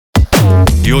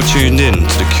You're tuned in to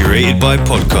the Curated by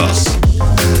podcast.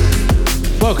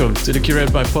 Welcome to the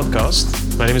Curated by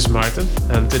podcast. My name is Maarten,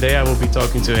 and today I will be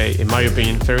talking to in my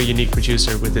opinion, very unique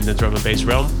producer within the drum and bass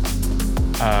realm.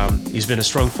 He's been a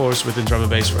strong force within drum and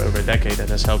bass for over a decade and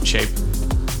has helped shape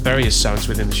various sounds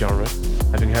within the genre,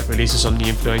 having had releases on the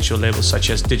influential labels such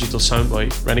as Digital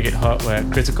Soundboy, Renegade Hardware,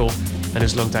 Critical, and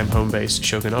his longtime home base,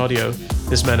 Shogun Audio.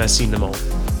 This man has seen them all.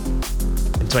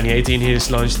 In 2018, he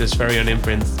has launched his very own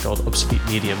imprint called Obsolete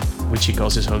Medium, which he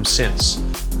calls his home since.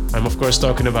 I'm of course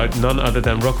talking about none other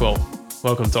than Rockwell.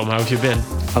 Welcome, Tom. How have you been?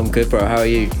 I'm good, bro. How are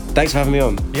you? Thanks for having me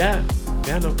on. Yeah,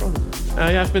 no problem.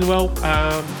 Yeah, I've been well.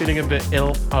 Feeling a bit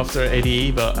ill after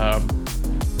ADE, but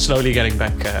slowly getting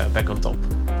back on top.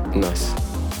 Nice.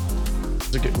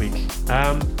 It's a good week.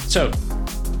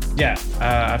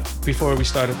 Before we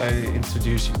started, I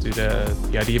introduced you to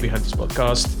the idea behind this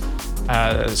podcast.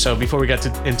 So before we get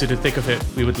into the thick of it,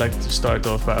 we would like to start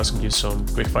off by asking you some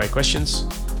quick-fire questions.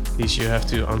 These you have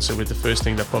to answer with the first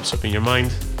thing that pops up in your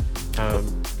mind.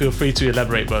 Feel free to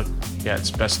elaborate, but yeah,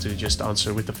 it's best to just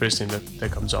answer with the first thing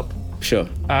that comes up. Sure.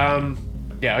 Are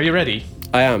you ready?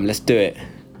 I am. Let's do it.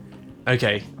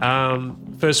 Okay.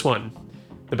 First one.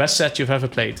 The best set you've ever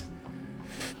played?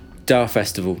 Dar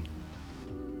Festival.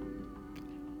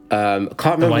 Can't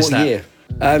remember what year.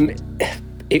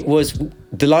 It was,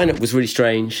 the lineup was really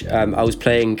strange. I was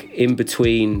playing in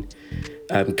between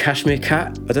Kashmir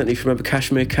Cat. I don't know if you remember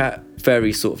Kashmir Cat.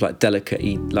 Very sort of like delicate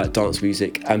like dance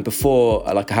music. And before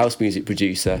like a house music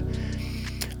producer.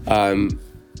 And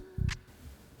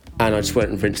I just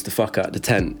went and rinsed the fuck out of the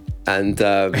tent. And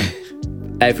the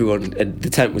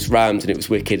tent was rammed and it was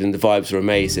wicked and the vibes were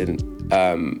amazing.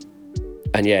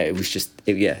 And yeah, it was just,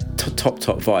 top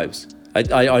vibes.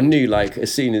 I knew, like,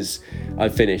 as soon as I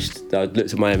finished, I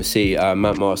looked at my MC,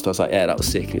 Matt Master, I was like, yeah, that was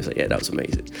sick. And he was like, yeah, that was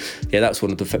amazing. Yeah, that's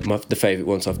one of the favourite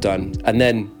ones I've done. And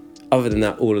then, other than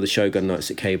that, all of the Shogun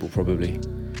nights at Cable, probably.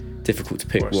 Difficult to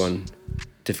pick one.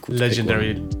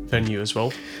 Legendary venue as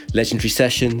well. Legendary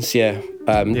sessions, yeah.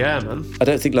 Yeah, man. I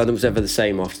don't think London was ever the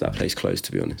same after that place closed,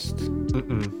 to be honest.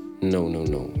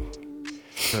 No.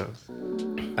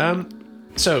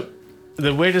 So,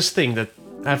 the weirdest thing that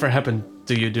ever happened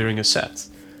to you during a set?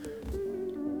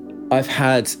 I've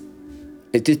had...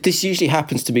 This usually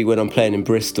happens to me when I'm playing in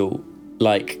Bristol.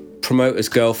 Like, promoters'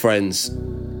 girlfriends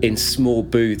in small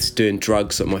booths doing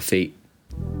drugs at my feet.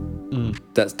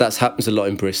 That's happens a lot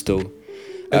in Bristol.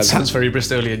 It sounds very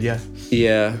Bristolian, yeah.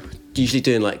 Yeah, usually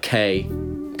doing like K,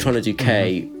 trying to do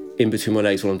K in between my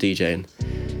legs while I'm DJing.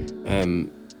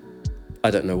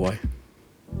 I don't know why.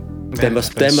 There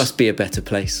must be a better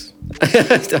place.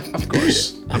 Of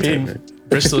course. I mean,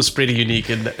 Bristol is pretty unique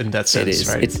in that sense, it is.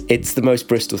 right? It's the most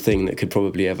Bristol thing that could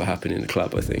probably ever happen in a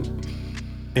club, I think.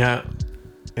 Yeah.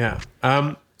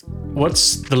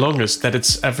 What's the longest that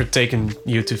it's ever taken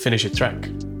you to finish a track?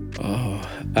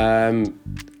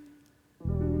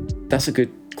 That's a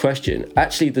good question.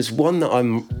 Actually, there's one that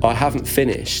I haven't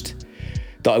finished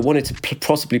that I wanted to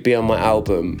possibly be on my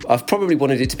album. I've probably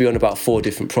wanted it to be on about 4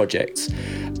 different projects,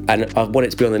 and I want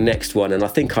it to be on the next one, and I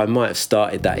think I might have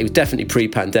started that. It was definitely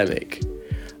pre-pandemic.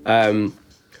 I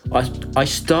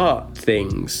start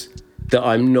things that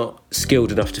I'm not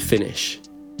skilled enough to finish.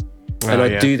 And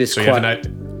I do this quite...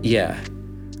 Yeah.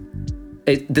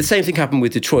 The same thing happened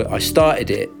with Detroit. I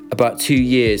started it about 2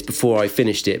 years before I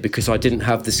finished it because I didn't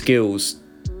have the skills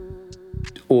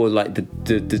or like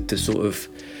the sort of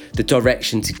the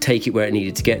direction to take it where it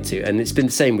needed to get to. And it's been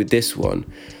the same with this one.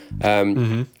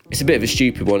 It's a bit of a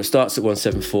stupid one. It starts at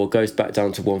 174, goes back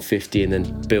down to 150 and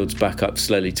then builds back up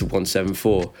slowly to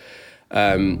 174.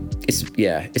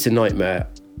 It's a nightmare.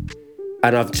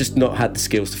 And I've just not had the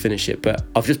skills to finish it, but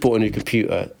I've just bought a new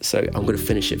computer, so I'm going to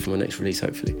finish it for my next release,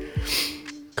 hopefully.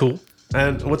 Cool.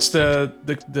 And what's the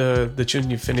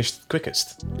tune you finished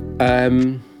quickest?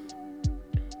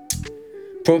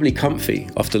 Probably Comfy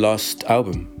off the last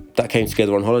album. That came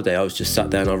together on holiday. I was just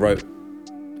sat there and I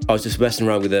was just messing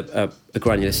around with a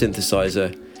granular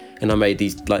synthesizer, and I made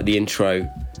the intro,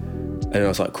 and I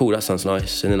was like, cool, that sounds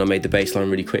nice. And then I made the bass line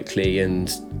really quickly,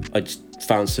 and I just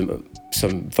found some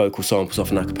vocal samples off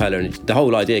an acapella, and the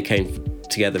whole idea came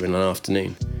together in an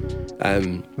afternoon.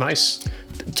 Nice.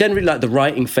 Generally, like the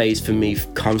writing phase for me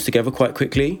comes together quite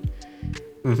quickly.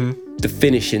 The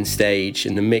finishing stage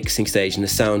and the mixing stage and the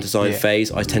sound design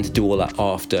phase, I tend to do all that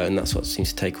after, and that's what seems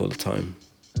to take all the time.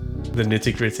 The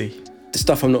nitty gritty. The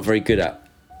stuff I'm not very good at,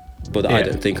 but I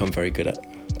don't think I'm very good at,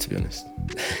 to be honest.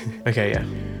 Okay, yeah.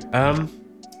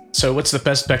 So what's the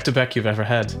best back-to-back you've ever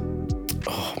had?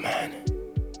 Oh, man.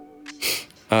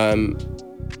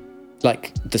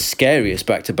 Like the scariest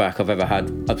back-to-back I've ever had,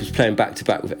 I was playing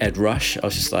back-to-back with Ed Rush. I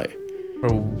was just like,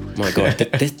 Oh my God,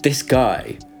 this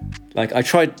guy. Like I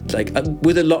tried, like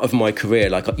with a lot of my career,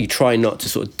 like you try not to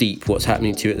sort of deep what's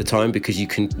happening to you at the time because you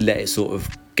can let it sort of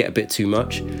get a bit too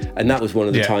much. And that was one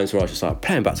of the times where I was just like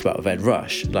playing back to back with Ed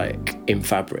Rush, like in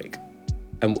Fabric.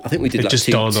 And I think we did like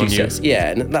two sets.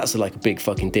 Yeah, and that's like a big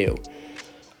fucking deal.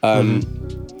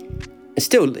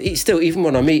 Still, even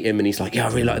when I meet him and he's like, yeah, I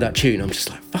really like that tune, I'm just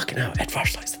like, fucking hell, Ed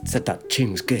Rush said that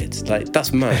tune was good. Like,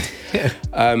 that's mad.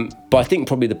 But I think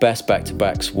probably the best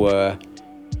back-to-backs were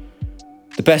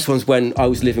the best ones when I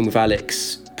was living with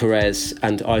Alex Perez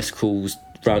and Icicles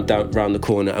round the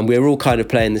corner, and we were all kind of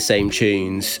playing the same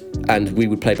tunes, and we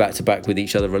would play back-to-back with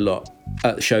each other a lot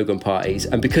at the Shogun parties.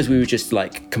 And because we were just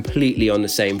like completely on the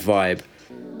same vibe,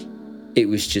 it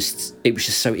was just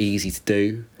so easy to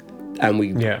do. And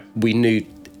we knew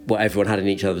what everyone had in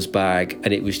each other's bag,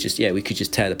 and it was just, we could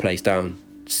just tear the place down.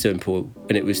 Simple.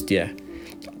 And it was,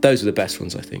 those are the best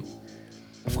ones, I think.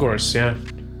 Of course, yeah.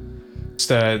 It's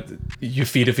you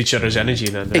feed off each other's energy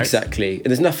then, right? Exactly. And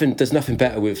there's nothing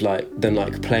better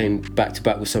than playing back to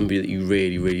back with somebody that you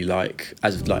really, really like,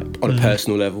 as like on a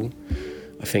personal level.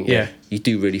 I think, you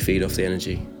do really feed off the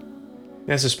energy.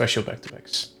 There's a special back to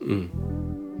backs.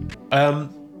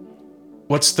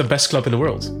 What's the best club in the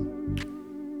world?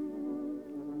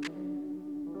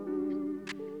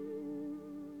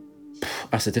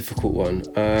 That's a difficult one.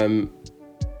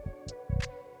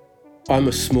 I'm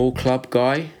a small club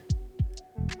guy.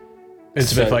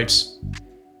 Intimate vibes.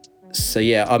 So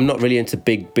yeah, I'm not really into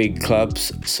big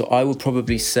clubs. So I would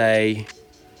probably say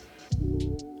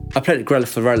I played at Grella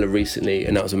Farella recently,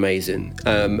 and that was amazing.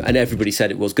 And everybody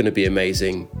said it was going to be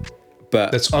amazing.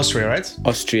 But that's Austria, right?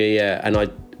 Austria, yeah.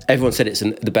 And everyone said it's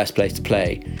the best place to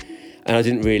play, and I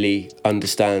didn't really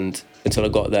understand until I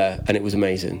got there, and it was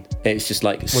amazing. It was just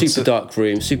like super dark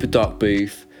room, super dark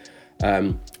booth.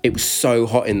 It was so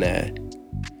hot in there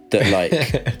that like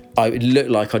it looked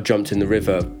like I jumped in the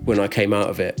river when I came out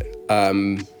of it.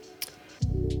 And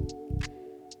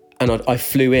I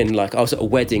flew in, like I was at a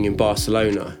wedding in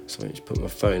Barcelona. So I just put my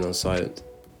phone on silent.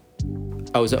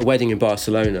 I was at a wedding in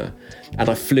Barcelona, and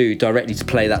I flew directly to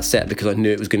play that set because I knew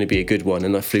it was going to be a good one,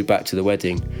 and I flew back to the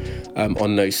wedding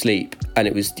on no sleep, and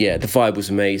it was, the vibe was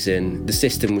amazing, the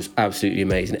system was absolutely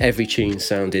amazing, every tune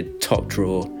sounded top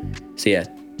drawer. So yeah,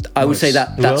 I would say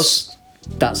that's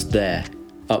there,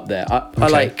 up there. I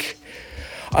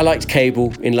liked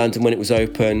Cable in London when it was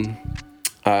open.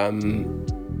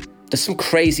 There's some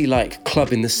crazy like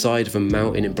club in the side of a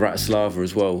mountain in Bratislava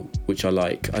as well, which I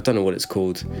like. I don't know what it's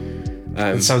called.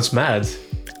 It sounds mad.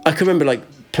 I can remember like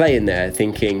playing there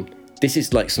thinking, this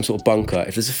is like some sort of bunker.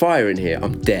 If there's a fire in here,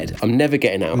 I'm dead. I'm never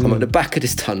getting out. I'm at the back of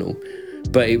this tunnel.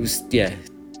 But it was, they're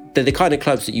the kind of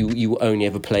clubs that you only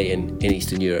ever play in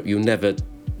Eastern Europe. You'll never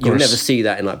see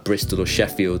that in like Bristol or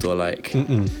Sheffield or like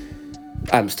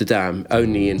Amsterdam,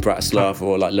 only in Bratislava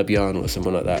or like Ljubljana or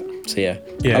something like that. So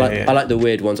I like the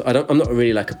weird ones. I'm not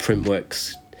really like a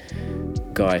Printworks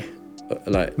guy.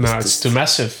 Like it's too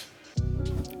massive.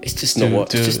 It's just not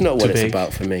what it's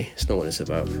about for me. It's not what it's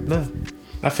about. No,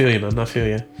 I feel you, man. I feel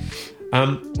you.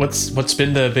 What's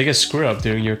been the biggest screw up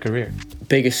during your career?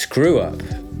 Biggest screw up.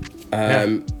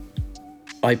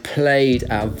 I played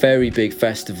at a very big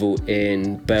festival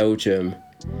in Belgium,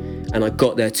 and I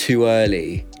got there too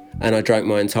early, and I drank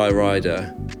my entire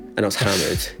rider, and I was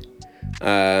hammered.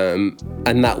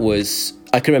 And that was,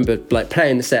 I can remember like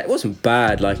playing the set. It wasn't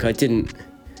bad. Like I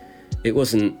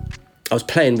was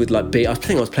playing with like I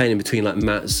was playing in between like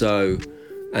Matt Zoe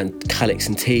and Calix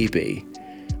and TB,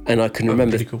 and I can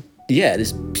remember. Pretty cool. Yeah,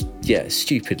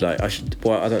 stupid. Like I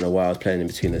don't know why I was playing in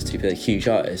between those two. They're huge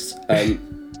artists.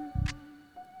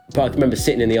 But I can remember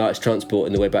sitting in the arts transport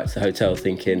on the way back to the hotel,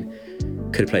 thinking,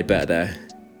 could have played better there.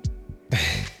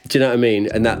 Do you know what I mean?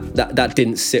 And that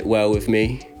didn't sit well with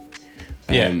me.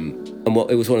 Yeah. And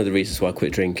it was one of the reasons why I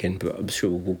quit drinking. But I'm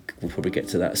sure we'll probably get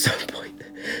to that at some point.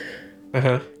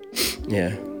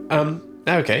 Yeah.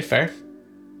 Okay, fair.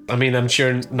 I mean, I'm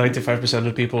sure 95%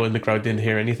 of people in the crowd didn't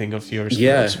hear anything of yours.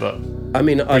 Yeah. But I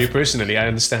mean, for you personally, I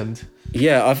understand.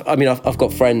 Yeah, I've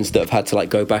got friends that have had to like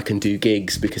go back and do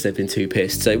gigs because they've been too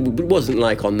pissed. So it wasn't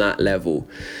like on that level,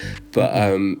 but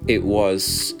it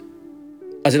was.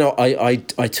 I don't know. I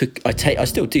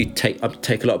still do take a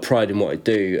lot of pride in what I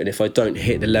do, and if I don't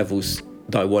hit the levels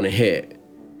that I want to hit,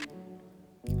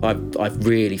 I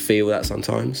really feel that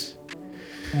sometimes.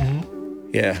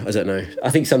 Yeah, I don't know.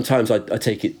 I think sometimes I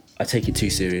take it too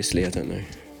seriously. I don't know.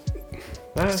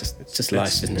 It's just life,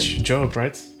 isn't it? It's your job,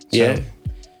 right? Yeah.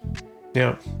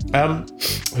 Yeah.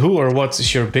 Who or what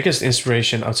is your biggest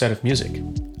inspiration outside of music?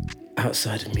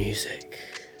 Outside of music,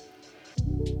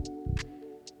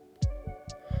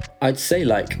 I'd say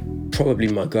like probably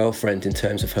my girlfriend in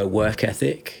terms of her work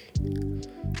ethic.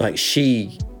 Like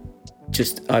she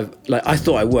just, I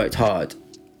thought I worked hard,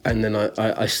 and then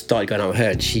I started going out with her,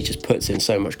 and she just puts in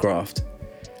so much graft,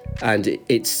 and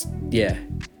it's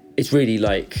really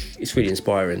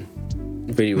inspiring,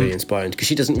 really inspiring, because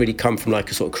she doesn't really come from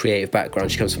like a sort of creative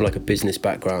background. She comes from like a business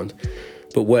background,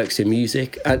 but works in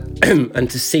music, and and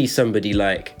to see somebody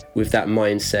like with that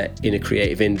mindset in a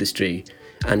creative industry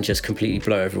and just completely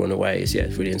blow everyone away is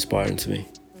it's really inspiring to me.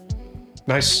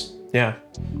 Nice. Yeah.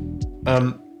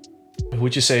 Who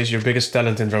would you say is your biggest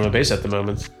talent in drum and bass at the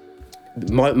moment?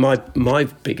 My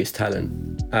biggest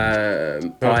talent. Who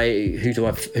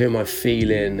am I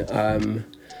feeling?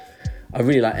 I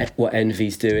really like what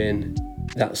Envy's doing.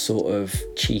 That sort of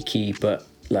cheeky but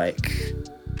like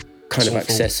kind soulful. Of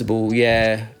accessible.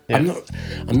 Yeah. I'm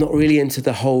not really into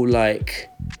the whole like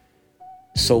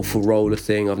soulful roller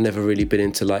thing. I've never really been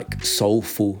into like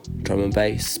soulful drum and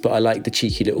bass, but I like the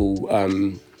cheeky little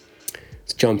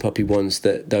jump uppy ones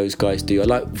that those guys do. I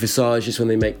like Visages when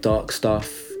they make dark stuff.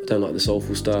 I don't like the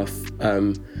soulful stuff.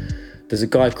 There's a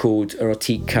guy called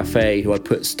Erotique Cafe who I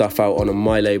put stuff out on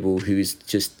my label, who's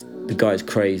just, the guy's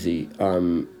crazy.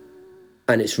 And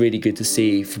it's really good to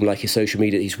see from like his social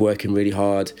media that he's working really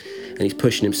hard and he's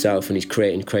pushing himself and he's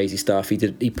creating crazy stuff. He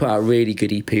put out a really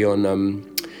good EP on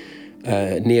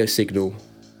Neo Signal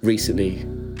recently,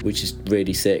 which is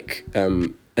really sick.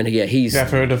 And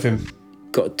I've heard of him.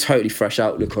 Got a totally fresh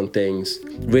outlook on things,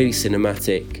 really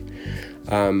cinematic.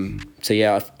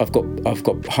 I've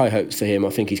got high hopes for him. I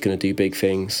think he's going to do big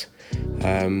things.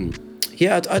 I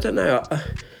don't know. I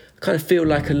kind of feel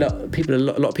like a lot of people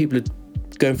are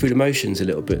going through the motions a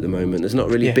little bit at the moment. There's not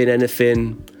really been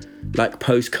anything like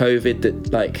post-COVID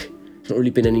that like, there's not really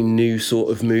been any new sort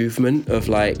of movement of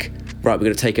like, right, we're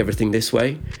going to take everything this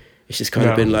way. It's just kind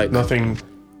of been like nothing.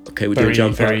 Okay, we're doing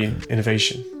jump very up.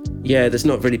 Innovation. Yeah, there's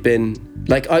not really been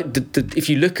like if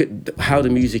you look at how the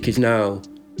music is now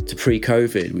to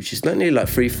pre-COVID, which is nearly like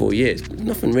 3-4 years,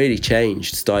 nothing really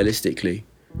changed stylistically,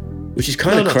 which is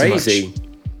kind of crazy.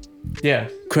 Yeah,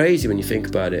 crazy when you think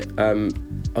about it. I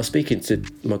was speaking to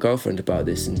my girlfriend about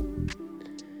this, and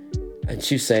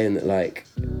she was saying that like,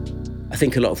 I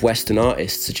think a lot of Western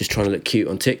artists are just trying to look cute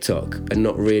on TikTok and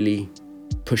not really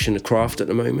pushing the craft at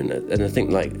the moment. And I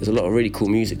think like there's a lot of really cool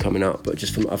music coming out, but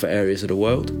just from other areas of the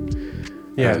world.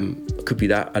 Yeah, could be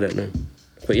that, I don't know.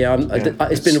 But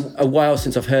it's been a while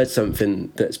since I've heard something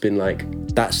that's been like,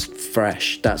 that's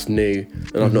fresh, that's new,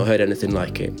 and I've not heard anything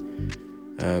like it.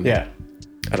 I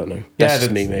don't know. That's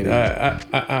just me, maybe.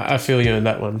 I feel you in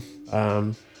that one.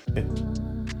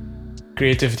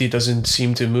 Creativity doesn't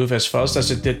seem to move as fast as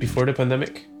it did before the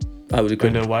pandemic. I would agree.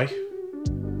 I don't know why.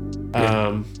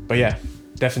 But yeah,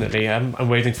 definitely. I'm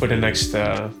waiting for the next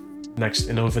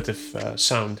innovative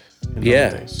sound.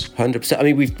 100%. I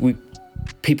mean,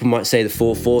 people might say the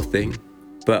 4/4 thing,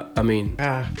 but I mean,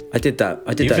 I did that.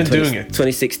 I did that in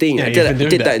 2016. Yeah, I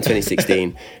did that in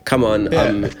 2016. Come on,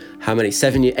 how many?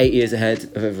 8 years ahead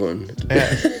of everyone.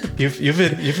 Yeah, you've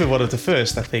been one of the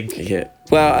first, I think. Yeah.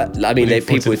 Well, I mean,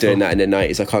 people were doing that in the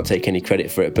 90s. I can't take any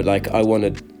credit for it, but like,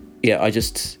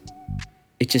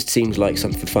 it just seems like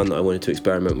something fun that I wanted to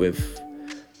experiment with,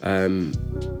 and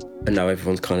now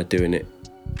everyone's kind of doing it.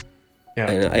 Yeah.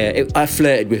 And I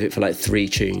flirted with it for like 4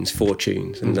 tunes,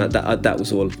 and that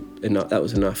was all enough. That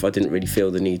was enough. I didn't really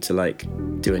feel the need to like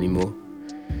do any more.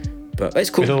 But it's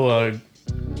cool.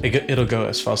 It'll go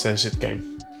as fast as it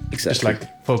came. Exactly. Just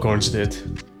like Foghorns did.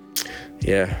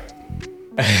 Yeah.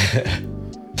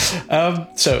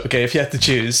 So okay, if you had to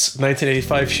choose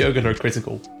 1985 Shogun or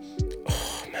Critical.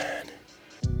 Oh man.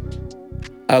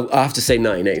 I have to say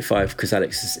 1985 because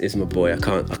Alex is my boy. I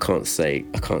can't not say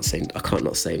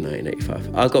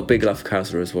 1985. I've got big love for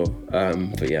Kausler as well.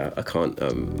 But yeah, I can't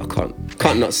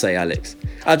not say Alex.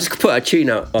 I just put a tune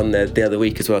out on there the other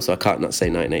week as well, so I can't not say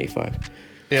 1985.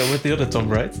 Yeah, with the other Tom,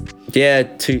 right? Yeah,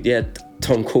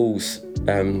 Tom Calls,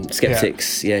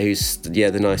 Skeptics. Yeah, who's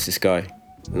the nicest guy.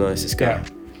 The nicest guy. Yeah.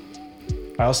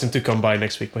 I asked him to come by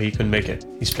next week, but he couldn't make it.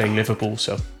 He's playing Liverpool,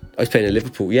 so. Oh, he's playing in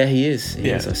Liverpool. Yeah, he is. He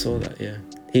is. I saw that. Yeah.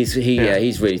 He's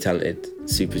really talented.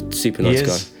 Super nice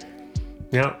guy.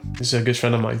 Yeah, he's a good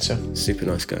friend of mine. So super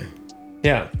nice guy.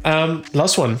 Yeah.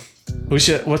 Last one.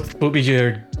 What would be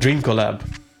your dream collab?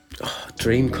 Oh,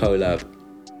 dream collab.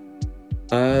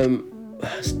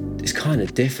 It's kind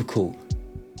of difficult.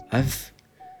 I've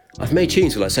made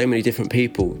tunes with like so many different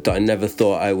people that I never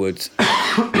thought I would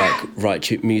like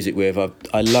write music with.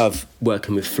 I love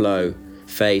working with Flo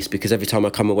Face because every time I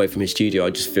come away from his studio,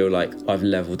 I just feel like I've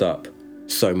leveled up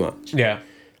so much. Yeah,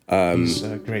 he's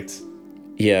great.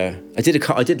 Yeah, I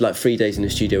did like 3 days in the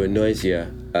studio in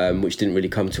Noisia, which didn't really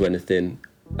come to anything.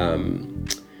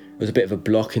 It was a bit of a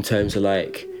block in terms of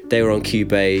like they were on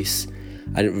Cubase.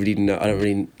 I don't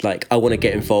really like. I want to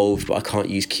get involved, but I can't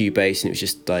use Cubase, and it was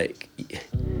just like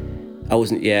I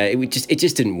wasn't. Yeah, it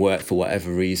just didn't work for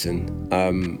whatever reason,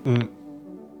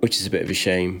 which is a bit of a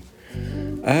shame.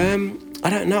 I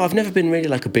don't know. I've never been really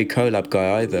like a big collab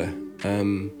guy either.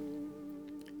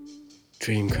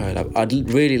 Dream collab. I'd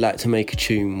really like to make a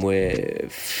tune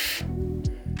with,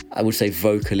 I would say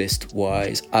vocalist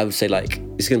wise, I would say like,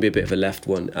 it's going to be a bit of a left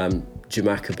one,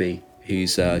 Jamakaby,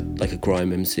 who's like a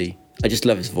grime MC. I just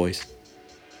love his voice.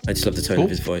 I just love the tone of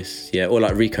his voice. Yeah, or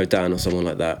like Rico Dan or someone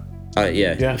like that.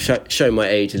 Yeah. Showing my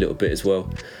age a little bit as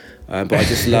well. But I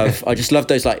just love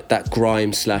those like that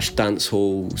grime /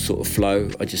 dancehall sort of flow.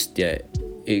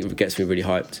 It gets me really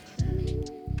hyped.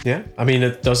 Yeah, I mean,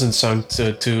 it doesn't sound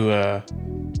too.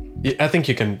 I think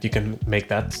you can make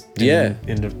that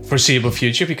in the foreseeable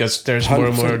future, because there's 100%. More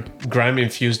and more grime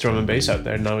infused drum and bass out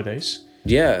there nowadays.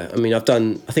 Yeah, I mean, I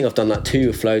think I've done like 2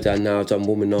 with Flowdown now. I've done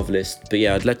one with Novelist, but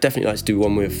yeah, I'd definitely like to do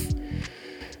one with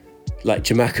like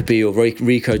Jamakaby or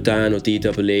Rico Dan or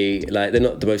DWE. Like, they're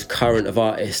not the most current of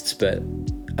artists, but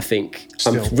I think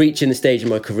I'm reaching the stage in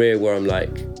my career where I'm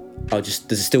like,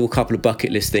 there's still a couple of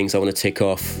bucket list things I want to tick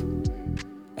off.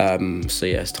 So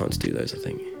yeah, it's time to do those, I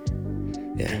think.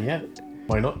 Yeah,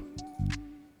 why not?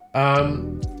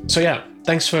 So yeah,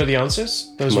 thanks for the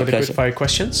answers. Those were the quick fire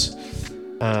questions.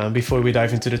 Before we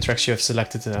dive into the tracks you have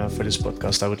selected for this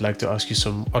podcast, I would like to ask you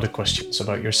some other questions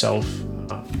about yourself.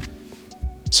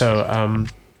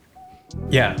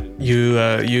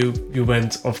 You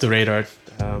went off the radar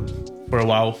for a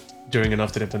while during and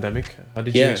after the pandemic. How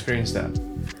did you experience that?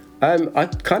 I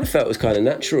kind of felt it was kind of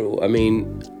natural. I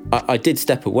mean, I did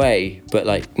step away, but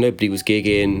like nobody was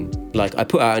gigging. Like, I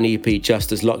put out an EP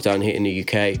just as lockdown hit in the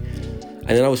UK, and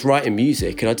then I was writing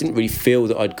music, and I didn't really feel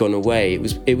that I'd gone away.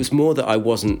 It was more that I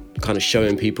wasn't kind of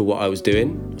showing people what I was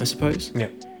doing, I suppose. Yeah.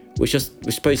 Which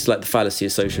supposed to like the fallacy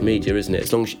of social media, isn't it?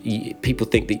 As long as people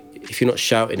think that if you're not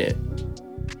shouting it,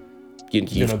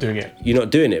 you're not doing it. You're not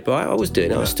doing it. But I was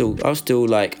doing it. I was still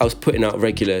like, I was putting out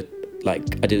regular, like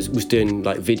was doing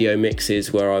like video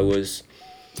mixes where I was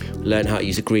learning how to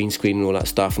use a green screen and all that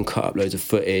stuff, and cut up loads of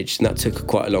footage, and that took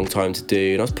quite a long time to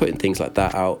do. And I was putting things like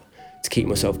that out to keep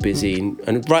myself busy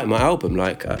and writing my album.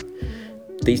 Like,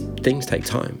 these things take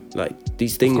time. Like,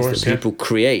 these things that people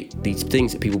create, these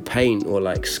things that people paint or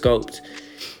like sculpt,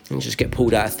 and just get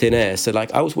pulled out of thin air. So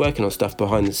like, I was working on stuff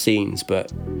behind the scenes,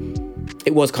 but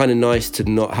it was kind of nice to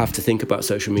not have to think about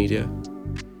social media,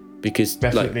 because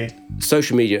like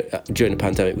social media during the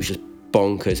pandemic was just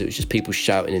bonkers. It was just people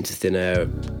shouting into thin air.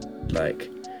 Like,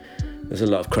 there's a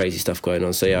lot of crazy stuff going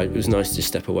on. So yeah, it was nice to just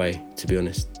step away, to be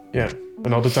honest. Yeah,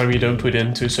 and all the time you don't put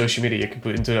into social media, you can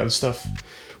put into other stuff.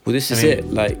 Well, this is it.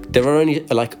 Like, there are only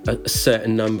like a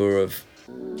certain number of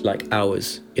like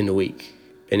hours in the week,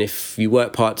 and if you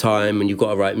work part time and you've got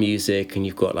to write music and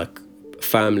you've got like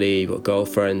family, you've got a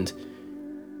girlfriend,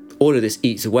 all of this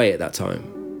eats away at that time.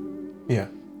 Yeah.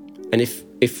 And if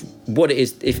what it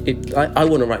is, I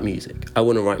want to write music. I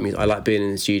like being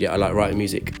in the studio. I like writing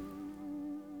music.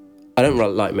 I don't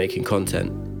like making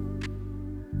content,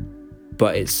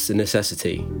 but it's a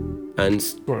necessity, and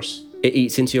of course it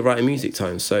eats into your writing music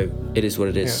time. So it is what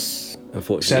it is. Yeah.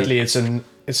 Unfortunately, sadly,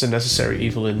 it's a necessary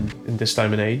evil in this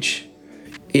time and age.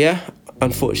 Yeah,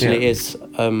 unfortunately, it is.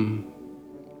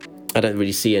 I don't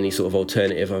really see any sort of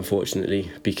alternative,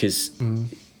 unfortunately, because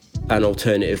an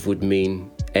alternative would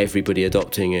mean everybody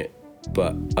adopting it,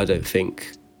 but I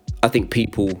think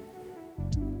people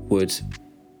would.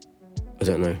 I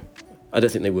don't know. I don't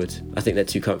think they would. I think they're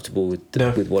too comfortable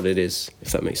with what it is,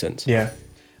 if that makes sense. Yeah.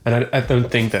 And I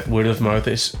don't think that word of mouth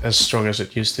is as strong as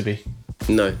it used to be.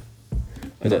 No,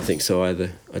 I don't think so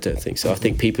either. I don't think so. I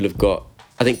think people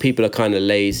are kind of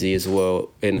lazy as well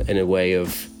in a way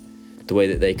of the way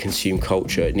that they consume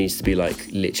culture. It needs to be like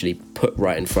literally put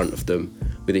right in front of them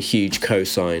with a huge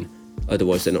cosign.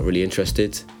 Otherwise, they're not really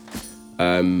interested.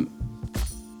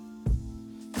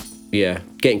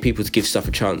 Getting people to give stuff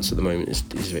a chance at the moment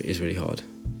is really hard.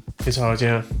 It's hard,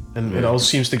 yeah. And it all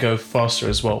seems to go faster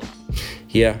as well.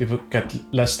 Yeah. People get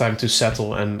less time to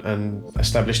settle and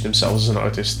establish themselves as an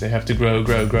artist. They have to grow,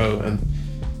 and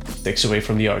it takes away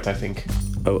from the art, I think.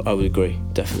 I would agree,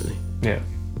 definitely. Yeah.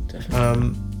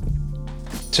 Definitely.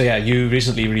 So yeah, you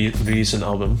recently released an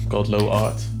album called Low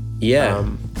Art. Yeah.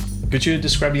 Could you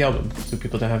describe the album to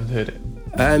people that haven't heard it?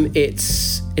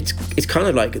 It's kind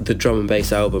of like the drum and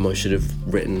bass album I should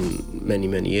have written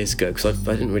many years ago, because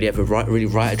I didn't really ever write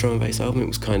a drum and bass album. It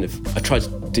was kind of, I tried to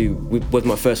do with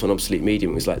my first one, Obsolete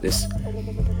Medium. It was like this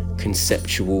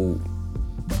conceptual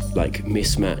like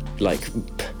mismatch, like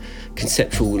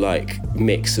conceptual like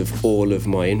mix of all of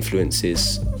my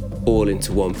influences all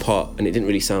into one pot, and it didn't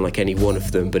really sound like any one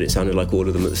of them, but it sounded like all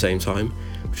of them at the same time,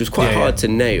 which was quite hard to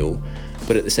nail.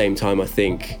 But at the same time, I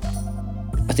think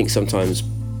sometimes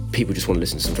people just want to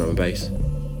listen to some drum and bass,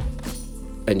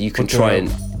 and you can try and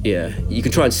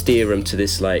steer them to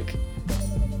this like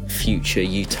future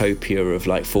utopia of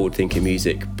like forward-thinking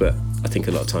music, but I think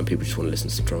a lot of time people just want to listen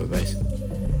to some drum and bass.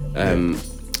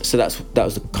 So that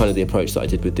was kind of the approach that I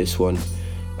did with this one.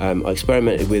 I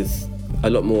experimented with a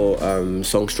lot more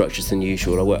song structures than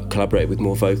usual. I collaborated with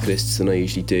more vocalists than I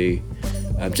usually do,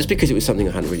 just because it was something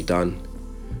I hadn't really done,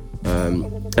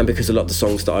 and because a lot of the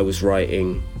songs that I was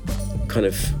writing kind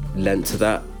of lent to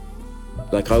that.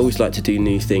 Like, I always like to do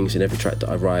new things in every track that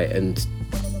I write, and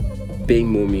being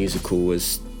more musical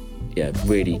was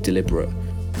really deliberate,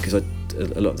 because a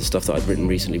lot of the stuff that I'd written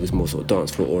recently was more sort of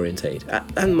dance floor orientated,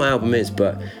 and my album is,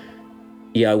 but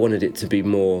I wanted it to be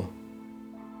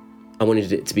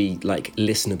like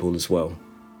listenable as well,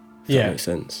 if that makes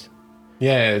sense.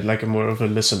 Like a more of a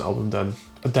listen album than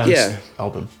a dance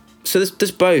album. So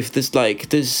there's both. There's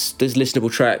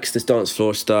listenable tracks, there's dance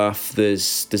floor stuff,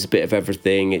 there's a bit of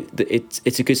everything.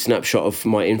 It's a good snapshot of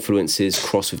my influences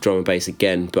crossed with drum and bass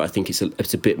again, but I think it's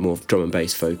a bit more drum and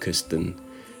bass focused than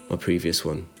my previous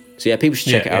one. So people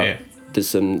should check it out. There's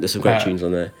some great tunes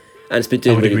on there, and it's been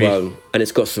doing really well, and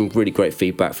it's got some really great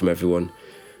feedback from everyone.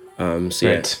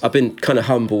 I've been kind of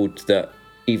humbled that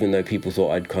even though people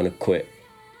thought I'd kind of quit,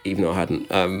 even though I hadn't,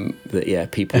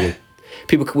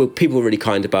 people were really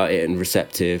kind about it and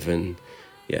receptive, and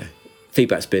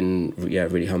feedback's been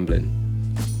really humbling.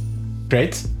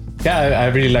 Great. I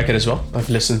really like it as well. I've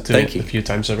listened to it a few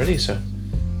times already. So,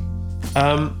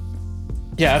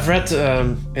 I've read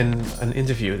in an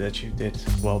interview that you did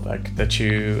a while back that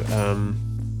you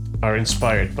are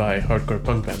inspired by hardcore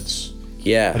punk bands.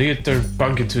 Yeah. How do you turn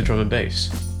punk into drum and bass?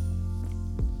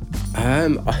 Do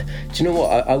you know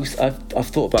what? I've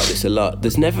thought about this a lot.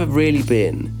 There's never really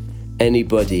been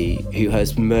anybody who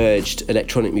has merged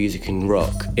electronic music and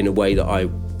rock in a way that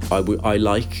I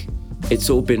like. It's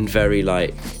all been very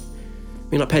like,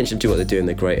 like Pension do what they do and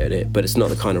they're great at it, but it's not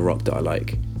the kind of rock that I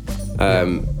like.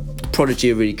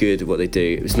 Prodigy are really good at what they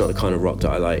do. It's not the kind of rock that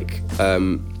I like.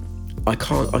 I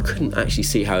couldn't actually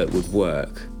see how it would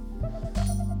work.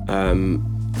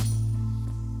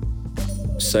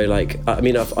 So like,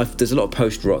 there's a lot of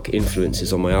post-rock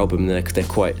influences on my album. They're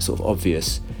quite sort of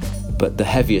obvious, but the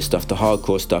heavier stuff, the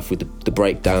hardcore stuff with the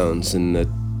breakdowns and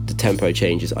the tempo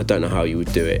changes, I don't know how you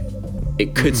would do it.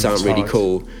 It could sound really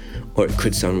cool, or it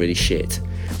could sound really shit.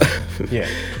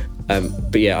 I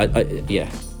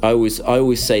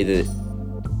always say that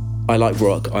I like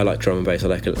rock, I like drum and bass, I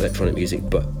like electronic music,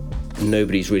 but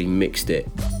nobody's really mixed it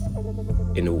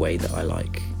in a way that I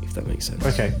like, if that makes sense.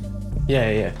 Okay.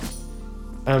 Yeah.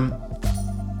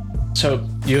 So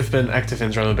you've been active in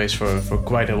drum and bass for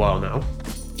quite a while now.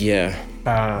 Yeah.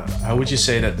 How would you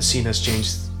say that the scene has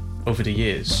changed over the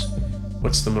years?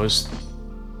 What's the most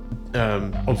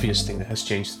obvious thing that has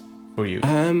changed for you?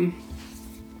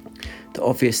 The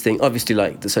obvious thing, obviously,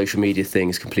 like the social media thing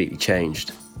has completely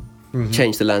changed.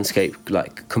 Changed the landscape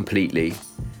like completely.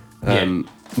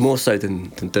 More so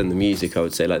than the music, I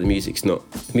would say. Like the music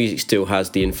still has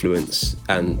the influence,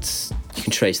 and you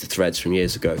can trace the threads from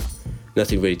years ago.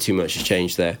 Nothing really too much has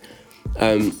changed there.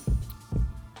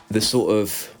 The sort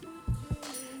of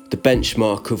the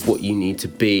benchmark of what you need to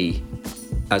be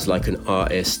as like an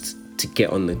artist to get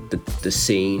on the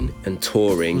scene and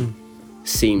touring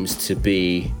seems to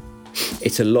be,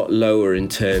 it's a lot lower in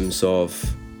terms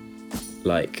of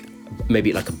like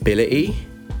maybe like ability.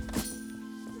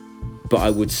 But I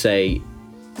would say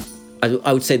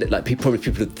that like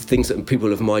the things that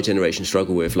people of my generation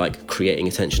struggle with, like creating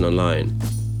attention online,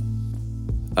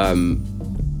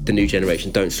 the new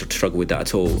generation don't struggle with that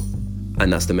at all,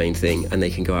 and that's the main thing. And they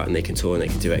can go out and they can tour and they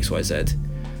can do X, Y, Z.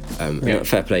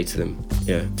 Fair play to them.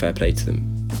 Yeah, fair play to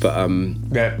them. But I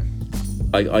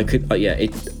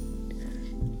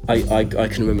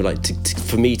can remember like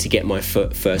for me to get my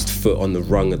first foot on the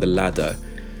rung of the ladder,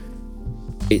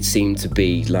 it seemed to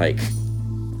be like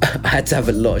I had to have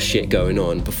a lot of shit going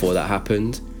on before that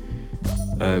happened,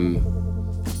 and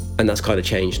that's kind of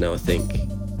changed now, I think.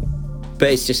 But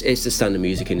it's the standard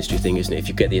music industry thing, isn't it? If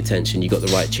you get the attention, you got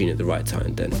the right tune at the right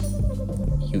time, then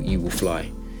you will fly,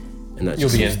 and that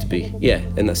just seems to be be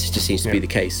the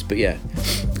case. But I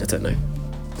don't know.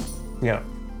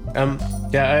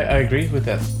 I agree with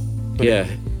that.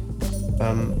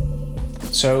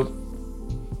 So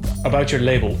about your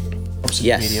label,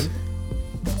 Obsolete Medium.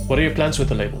 What are your plans with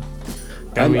the label?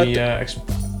 Can we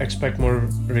expect more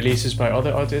releases by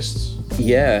other artists?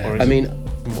 Yeah, I mean,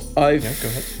 go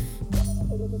ahead.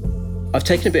 I've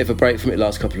taken a bit of a break from it the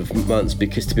last couple of months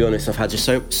because, to be honest, I've had just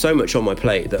so much on my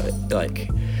plate that, like,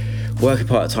 working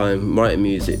part-time, writing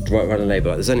music, running a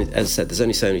label. There's only, as I said, there's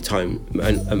only so many time,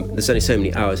 and there's only so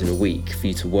many hours in a week for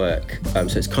you to work.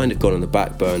 So it's kind of gone on the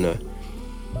back burner.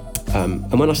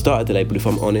 And when I started the label, if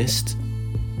I'm honest,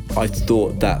 I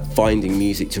thought that finding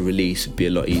music to release would be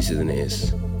a lot easier than it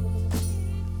is.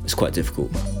 It's quite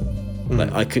difficult.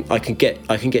 Like I can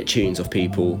get tunes off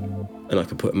people, and I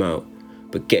can put them out.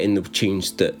 But getting the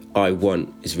tunes that I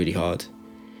want is really hard.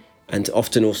 And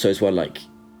often also as well, like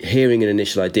hearing an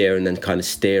initial idea and then kind of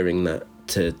steering that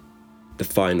to the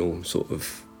final sort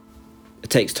of, it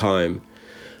takes time.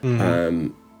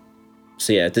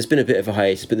 So yeah, there's been a bit of a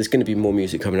hiatus, but there's going to be more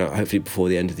music coming out hopefully before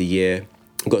the end of the year.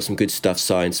 I've got some good stuff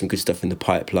signed, some good stuff in the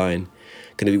pipeline.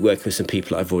 Going to be working with some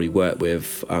people that I've already worked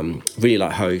with. Really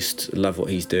like Host, love what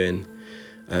he's doing.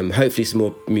 Hopefully some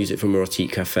more music from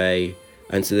Erotique Cafe.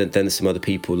 And so then there's some other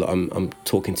people that I'm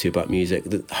talking to about music.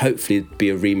 That hopefully be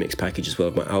a remix package as well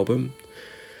of my album.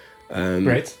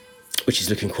 Great. Which is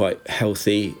looking quite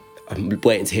healthy. I'm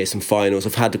waiting to hear some finals.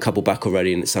 I've had a couple back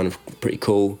already and it sounded pretty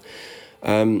cool.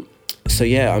 So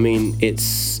yeah, I mean,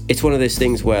 it's one of those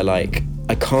things where like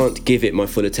I can't give it my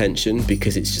full attention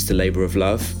because it's just a labour of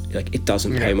love. Like it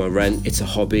doesn't pay my rent. It's a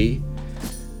hobby.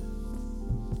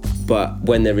 But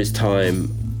when there is time,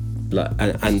 like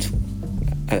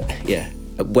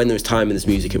when there's time and there's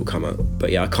music, it will come out.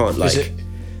 But yeah, I can't like.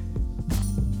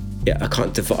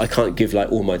 I can't give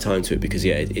like all my time to it because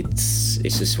it's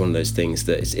just one of those things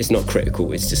that it's not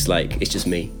critical. It's just like it's just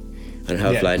me. I don't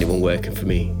have like anyone working for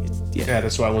me.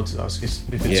 That's why I wanted to ask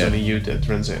if it's only you that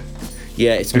runs it.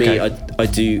 Yeah, it's me. I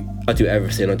do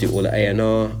everything. I do all the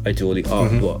A&R. I do all the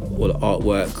art, all the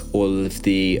artwork, all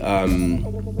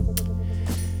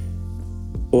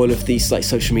of these like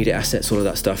social media assets, all of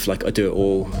that stuff. Like I do it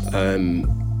all,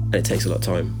 and it takes a lot of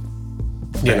time.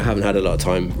 Yeah. And I haven't had a lot of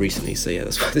time recently, so yeah,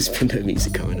 that's why there's been no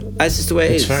music coming up. That's just the way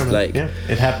it is. Fair, like,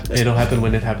 it'll happen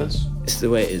when it happens. It's the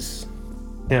way it is.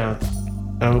 Yeah.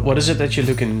 What is it that you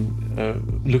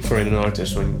look for in an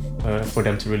artist when for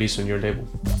them to release on your label?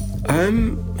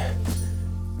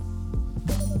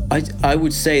 I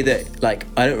would say that like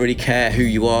I don't really care who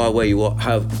you are, where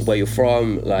you're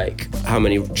from, like how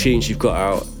many tunes you've got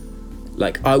out.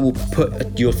 Like I will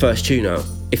put your first tune out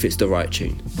if it's the right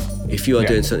tune. If you are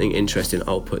doing something interesting,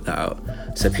 I'll put that out.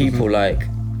 So people like,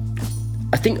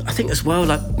 I think as well,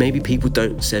 like maybe people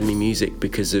don't send me music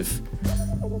because of,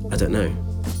 I don't know,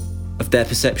 of their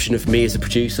perception of me as a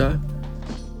producer.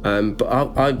 But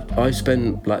I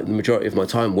spend like the majority of my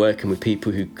time working with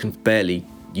people who can barely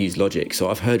use Logic. So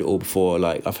I've heard it all before.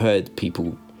 Like I've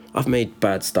made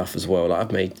bad stuff as well. Like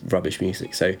I've made rubbish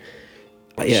music. So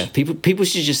yeah, people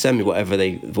should just send me whatever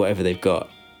they've got.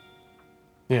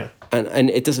 Yeah. And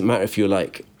it doesn't matter if you're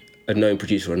like a known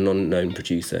producer or a non-known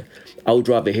producer. I would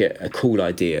rather hear a cool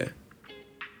idea,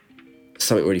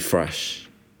 something really fresh,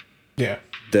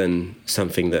 than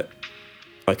something that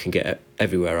I can get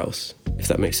everywhere else, if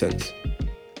that makes sense.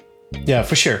 Yeah,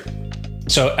 for sure.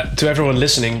 So to everyone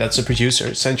listening that's a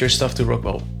producer, send your stuff to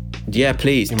Rockwell. Yeah,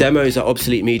 please. Demos at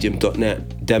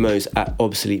obsoletemedium.net. Demos at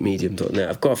obsoletemedium.net.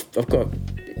 I've got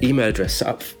an email address set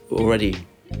up already,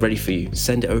 ready for you.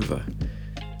 Send it over.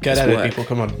 Get at it, people.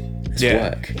 Come on. It's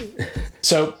work.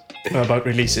 So, about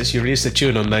releases, you released a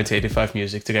tune on 1985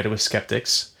 Music together with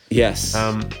Skeptics. Yes.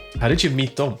 How did you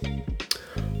meet Tom?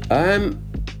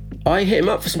 I hit him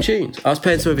up for some tunes. I was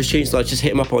playing some of his tunes, so I just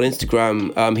hit him up on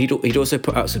Instagram. He'd also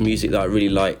put out some music that I really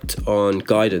liked on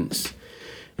Guidance,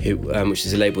 which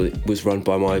is a label that was run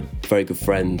by my very good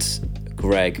friend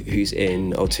Greg, who's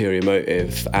in Ulterior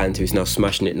Motive and who's now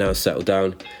smashing it now, settled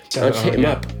down. And I just hit him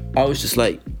up. I was just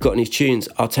like, got any tunes?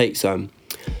 I'll take some.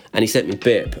 And he sent me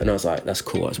Bip, and I was like, that's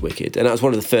cool, that's wicked. And that was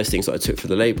one of the first things that I took for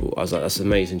the label. I was like, that's an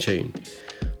amazing tune.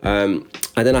 And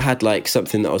then I had like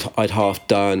something that I'd half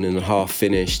done and half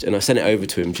finished, and I sent it over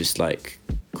to him, just like,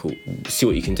 cool, see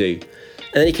what you can do.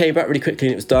 And then he came back really quickly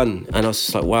and it was done. And I was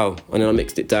just like, wow. And then I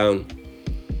mixed it down.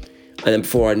 And then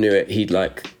before I knew it, he'd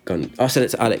like gone, I sent it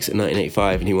to Alex at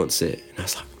 1985 and he wants it. And I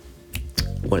was like,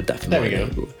 I wanted that for my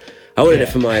label. I wanted it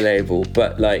for my label,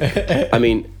 but like, I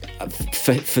mean,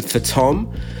 for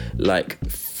Tom, like,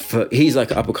 he's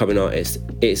like an up-and-coming artist.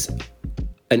 It's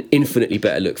an infinitely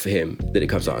better look for him that it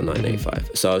comes out in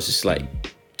 1985. So I was just like,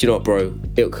 do you know what, bro?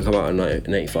 It could come out in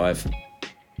 1985.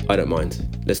 I don't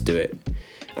mind. Let's do it.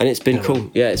 And it's been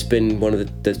cool. Yeah, it's been one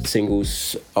of the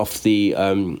singles off the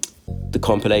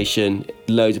compilation.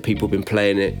 Loads of people have been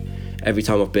playing it. Every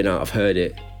time I've been out, I've heard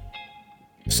it.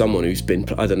 someone who's been,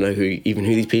 I don't know who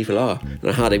these people are. I don't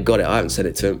know how they've got it. I haven't sent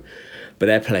it to them, but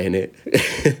they're playing it.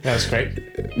 That's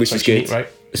great. Which is good. Need, right?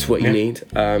 It's what you need.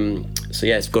 So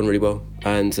yeah, it's gone really well,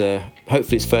 and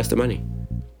hopefully it's first of many.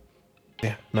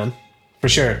 Yeah, man, for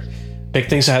sure. Big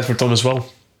things ahead for Tom as well.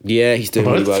 Yeah, he's doing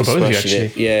really well. For both of you, actually.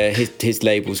 It. Yeah, his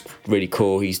label's really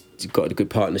cool. He's got a good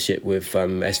partnership with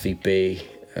SVB.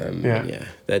 Yeah,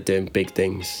 they're doing big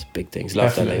things.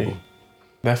 Love that label.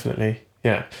 Definitely.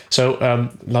 Yeah. So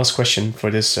last question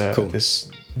for this. Cool.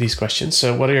 These questions.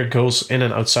 So what are your goals in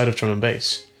and outside of drum and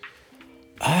bass?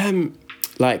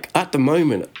 Like at the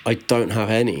moment, I don't have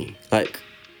any. Like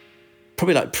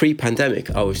probably like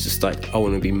pre-pandemic, I was just like, I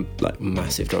want to be like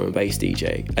massive drum and bass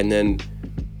DJ, and then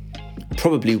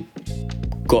probably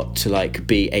got to like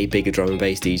be a bigger drum and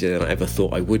bass DJ than I ever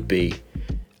thought I would be.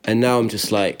 And now I'm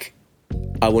just like,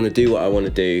 I want to do what I want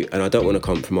to do, and I don't want to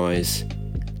compromise,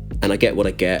 and I get what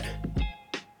I get,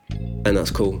 and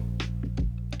that's cool.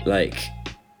 Like,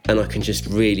 and I can just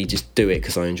really just do it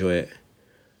because I enjoy it.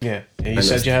 Yeah, and you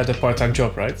said you had a part-time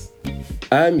job, right?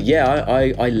 Yeah,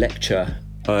 I lecture.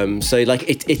 So like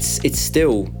it's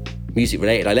still music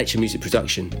related. I lecture music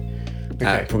production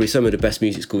at probably some of the best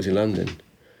music schools in London.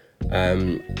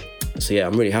 So yeah,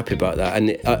 I'm really happy about that.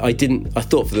 And I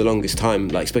thought for the longest time,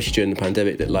 like especially during the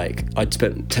pandemic, that like I'd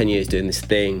spent 10 years doing this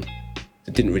thing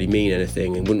that didn't really mean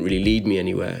anything and wouldn't really lead me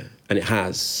anywhere, and it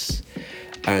has.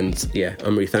 And yeah,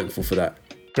 I'm really thankful for that.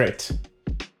 Great.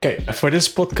 Okay, for this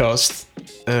podcast,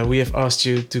 we have asked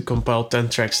you to compile 10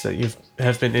 tracks that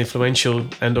have been influential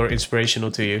and or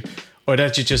inspirational to you, or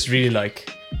that you just really like.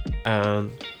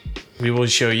 We will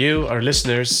show you, our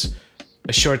listeners,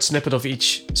 a short snippet of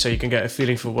each, so you can get a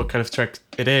feeling for what kind of track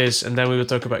it is, and then we will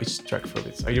talk about each track for a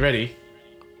bit. Are you ready?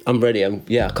 I'm ready. Do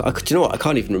you know what? I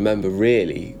can't even remember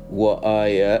really what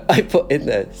I put in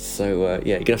there. So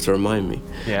yeah, you're gonna have to remind me.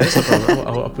 Yeah, that's no problem.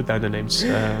 I'll put down the names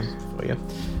for you.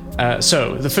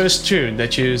 So the first tune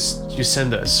that you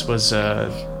sent us was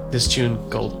this tune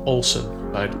called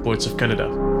Olsen by the Boards of Canada.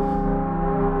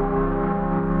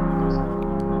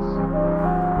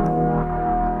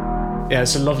 Yeah,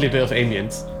 it's a lovely bit of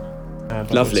ambient.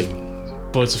 Lovely.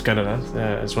 Boards of Canada.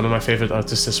 It's one of my favorite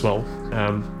artists as well.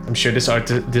 I'm sure this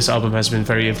album has been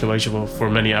very influential for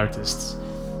many artists.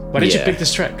 Why did you pick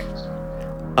this track?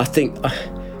 I think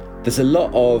there's a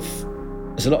lot of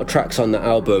tracks on that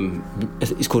album.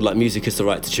 It's called like Music is the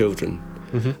Right to Children,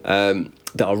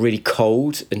 that are really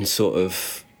cold and sort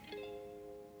of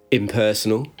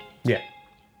impersonal. Yeah.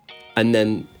 And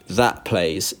then that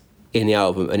plays in the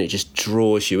album, and it just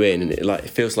draws you in, and it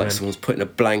feels like someone's putting a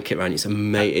blanket around you. It's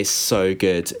amazing. It's so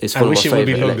good. It's one of my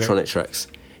favourite electronic tracks.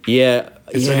 Yeah,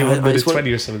 it's only 1 minute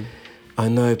 20 or something. I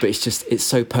know, but it's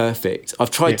so perfect.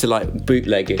 I've tried to like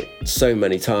bootleg it so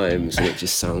many times, and it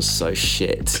just sounds so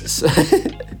shit.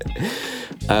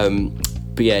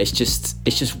 But yeah, it's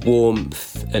just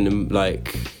warmth, and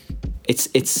like it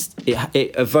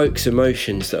evokes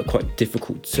emotions that are quite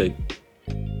difficult to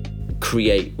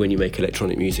create when you make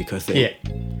electronic music, I think. Yeah.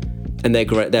 And they're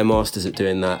great. They're masters at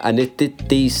doing that. And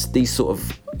these sort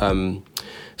of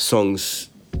songs,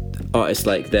 artists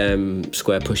like them,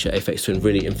 Square Pusher, Aphex Twin,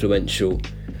 really influential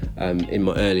in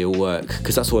my earlier work,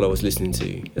 because that's all I was listening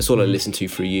to. That's all I listened to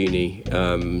through uni.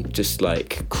 Just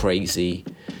like crazy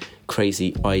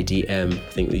IDM, I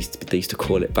think they used to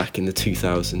call it back in the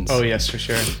 2000s. Oh yes, for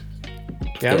sure.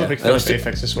 Yeah, I'm a big fan of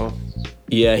Aphex as well.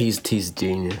 Yeah, he's a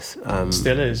genius.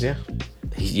 Still is, yeah.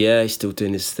 He's still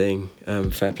doing his thing.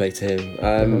 Fair play to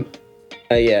him.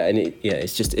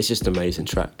 It's just an amazing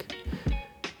track.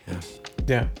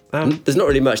 Yeah. There's not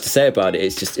really much to say about it.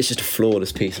 It's just a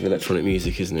flawless piece of electronic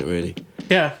music, isn't it? Really.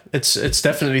 Yeah, it's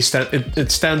definitely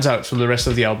it stands out from the rest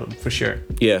of the album for sure.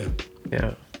 Yeah.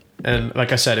 Yeah, and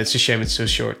like I said, it's a shame it's so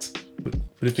short. Would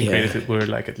have been great if it were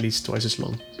like at least twice as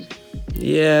long.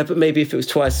 Yeah, but maybe if it was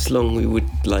twice as long, we would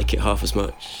like it half as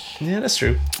much. Yeah, that's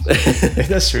true.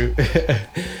 That's true.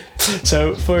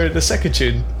 So for the second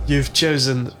tune, you've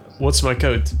chosen What's My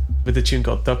Code with the tune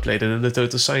called Dubplate and then the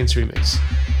Total Science remix.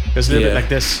 It goes a little bit like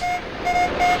this.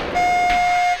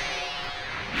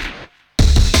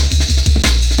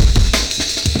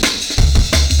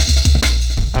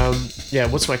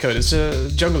 What's My Code? It's a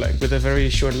jungle act with a very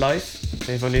short life.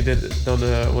 They've only done 1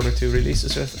 or 2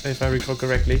 releases, if I recall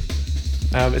correctly.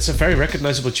 It's a very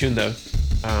recognizable tune, though.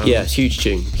 It's huge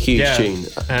tune. Tune.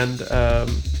 And I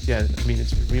mean,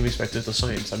 it's remixed by Total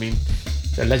Science. I mean,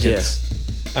 they're legends.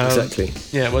 Yeah, exactly.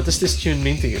 Yeah, what does this tune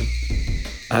mean to you?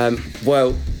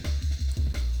 Well,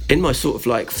 in my sort of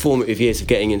like formative years of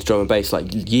getting into drum and bass, like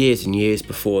years and years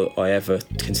before I ever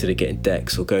considered getting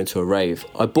decks or going to a rave,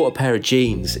 I bought a pair of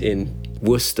jeans in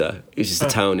Worcester, which is a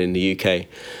town in the UK.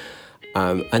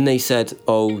 And they said,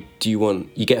 "Oh, you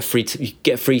get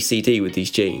a free CD with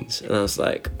these jeans?" And I was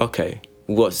like, "Okay,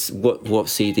 what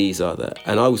CDs are there?"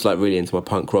 And I was like really into my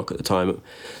punk rock at the time.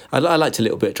 I liked a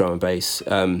little bit of drum and bass,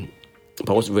 but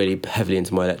I wasn't really heavily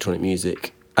into my electronic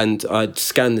music. And I'd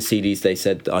scanned the CDs they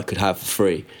said that I could have for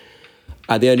free.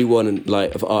 And the only one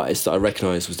like of artists that I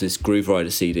recognised was this Groove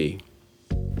Rider CD.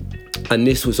 And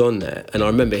this was on there, and I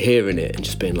remember hearing it and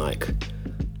just being like,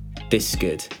 this is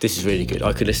good. This is really good.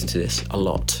 I could listen to this a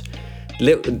lot.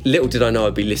 Little did I know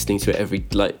I'd be listening to it every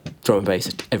drum and bass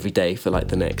every day for like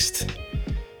the next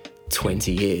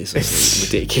 20 years or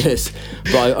something ridiculous.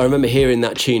 But I remember hearing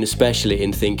that tune especially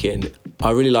and thinking,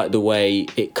 I really like the way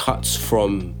it cuts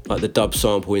from like the dub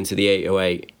sample into the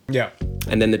 808. Yeah.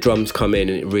 And then the drums come in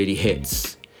and it really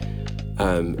hits.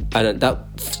 And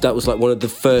that was like one of the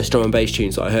first drum and bass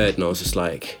tunes that I heard, and I was just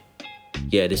like,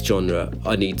 yeah, this genre,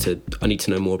 I need to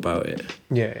know more about it.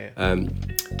 Yeah.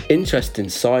 Interesting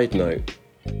side note,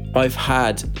 I've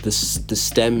had the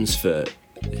stems for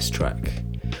this track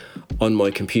on my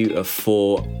computer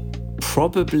for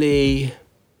probably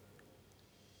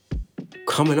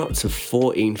coming up to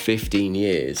 14, 15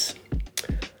 years.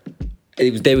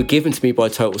 They were given to me by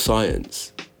Total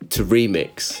Science to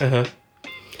remix. Uh-huh.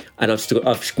 And I've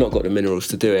not got the minerals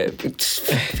to do it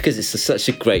because it's such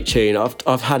a great tune.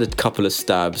 I've had a couple of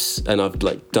stabs and I've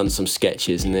like done some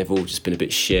sketches and they've all just been a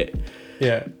bit shit.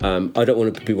 Yeah. I don't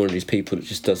want to be one of these people that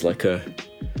just does like I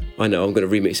know I'm going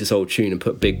to remix this old tune and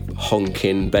put big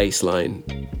honking bass line.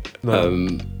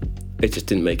 No. It just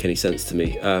didn't make any sense to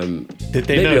me. Did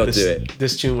they know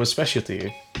this tune was special to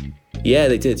you? Yeah,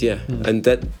 they did. Yeah, and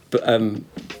that, but and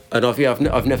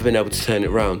I've never been able to turn it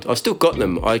around. I've still got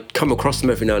them. I come across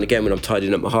them every now and again when I'm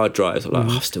tidying up my hard drives. I'm like,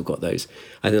 I've still got those,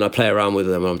 and then I play around with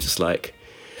them, and I'm just like,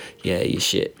 yeah, you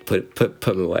shit, put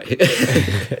them away.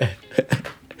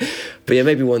 But yeah,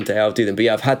 maybe one day I'll do them. But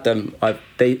yeah, I've had them. I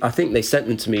think they sent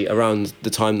them to me around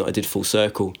the time that I did Full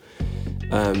Circle.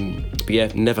 But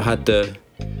yeah, never had the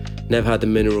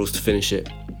minerals to finish it.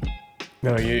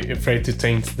 No, you're afraid to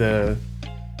taint the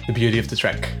beauty of the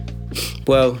track.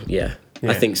 Well, yeah.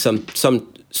 I think some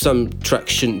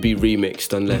tracks shouldn't be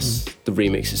remixed unless the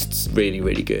remix is really,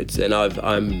 really good. And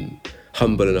I'm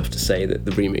humble enough to say that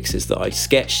the remixes that I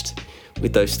sketched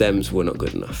with those stems were not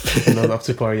good enough. Not up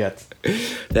to par yet.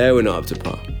 They were not up to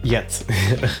par. Yet.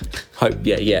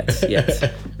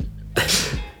 Yet.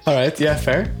 All right, yeah,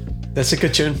 fair. That's a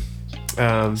good tune.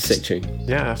 Sick tune.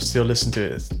 Yeah, I've still listened to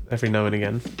it every now and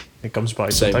again. It comes by.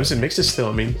 Same. Sometimes it mixes still.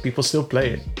 I mean, people still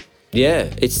play it. Yeah,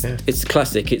 it's a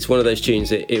classic. It's one of those tunes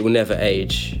that it will never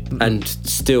age. Mm-hmm. And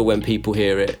still when people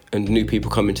hear it and new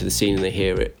people come into the scene and they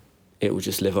hear it, it will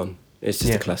just live on. It's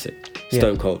just a classic.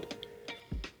 Stone cold.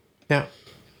 Yeah.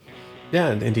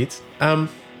 Yeah, indeed.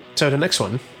 So the next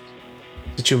one,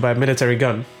 the tune by Military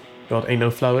Gun, called Ain't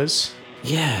No Flowers.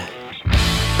 Yeah.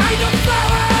 Ain't no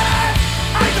flowers,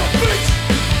 ain't no bitch.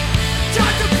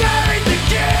 Time to bury the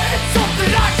kids.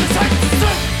 Something I just hate to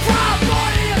see. Proud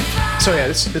body and flowers. So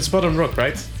yeah, it's Bottom Rock,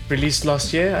 right? Released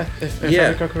last year, if I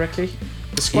recall correctly.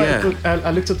 It's quite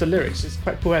I looked up the lyrics. It's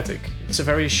quite poetic. It's a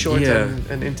very short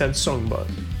and intense song, but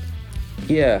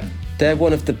yeah, they're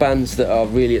one of the bands that are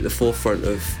really at the forefront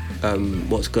of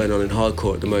what's going on in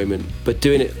hardcore at the moment, but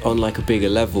doing it on like a bigger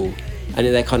level, and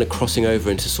they're kind of crossing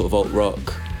over into sort of alt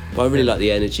rock. But I really like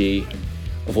the energy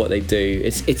of what they do.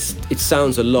 It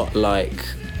sounds a lot like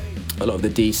a lot of the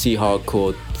DC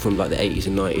hardcore from like the 80s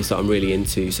and 90s that I'm really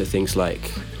into. So things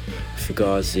like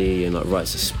Fugazi and like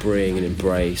Rites of Spring and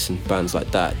Embrace and bands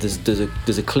like that.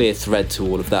 There's a clear thread to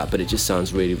all of that, but it just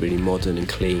sounds really, really modern and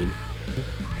clean.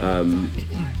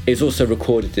 It's also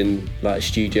recorded in like a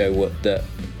studio that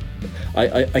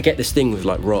I get this thing with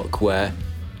like rock where,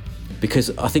 because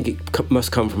I think it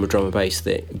must come from a drum and bass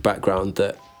background,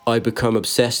 that I become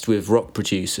obsessed with rock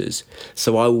producers.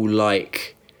 So I will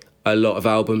like a lot of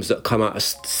albums that come out of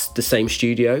the same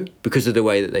studio because of the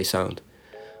way that they sound.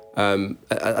 I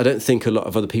don't think a lot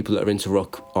of other people that are into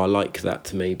rock are like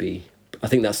that. Maybe I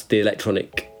think that's the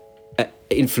electronic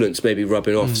influence maybe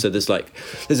rubbing off. So there's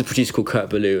a producer called Kurt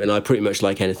Ballou, and I pretty much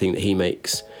like anything that he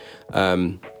makes.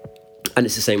 And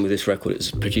it's the same with this record.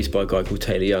 It's produced by a guy called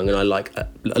Taylor Young, and I like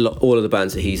all of the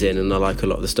bands that he's in, and I like a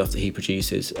lot of the stuff that he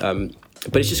produces.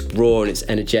 But it's just raw and it's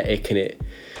energetic, and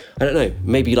I don't know,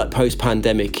 maybe like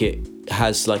post-pandemic it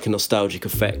has like a nostalgic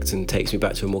effect and takes me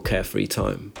back to a more carefree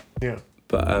time. Yeah.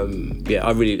 But I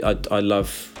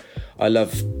love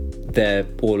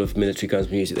all of Military Gun's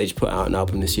music. They just put out an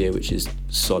album this year which is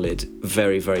solid,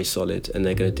 very, very solid, and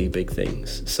they're going to do big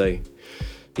things. So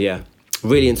yeah,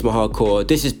 really into my hardcore.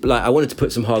 This is like, I wanted to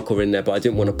put some hardcore in there, but I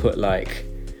didn't want to put like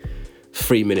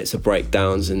 3 minutes of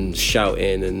breakdowns and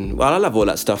shouting, and well, I love all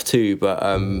that stuff too, but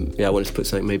I wanted to put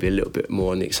something maybe a little bit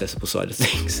more on the accessible side of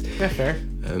things. Yeah, fair.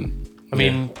 I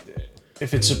mean,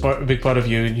 if it's a big part of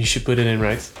you, you should put it in,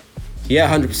 right?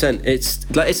 Yeah, 100%.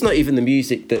 It's not even the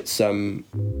music that's that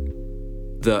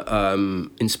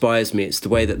inspires me. It's the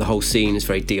way that the whole scene is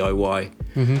very DIY,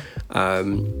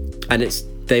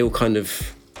 and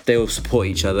they all support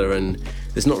each other, and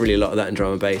there's not really a lot of that in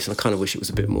drum and bass, and I kind of wish it was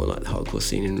a bit more like the hardcore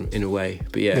scene in a way.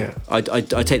 But I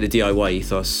take the DIY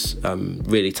ethos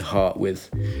really to heart with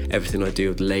everything I do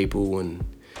with the label and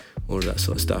all of that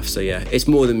sort of stuff. So yeah, it's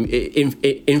more than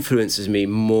it influences me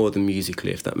more than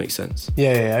musically, if that makes sense.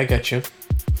 Yeah, I get you.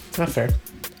 Not fair.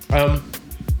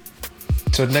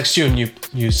 So the next tune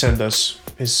you send us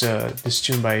is this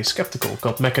tune by Skeptical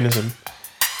called Mechanism.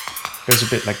 Goes a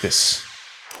bit like this.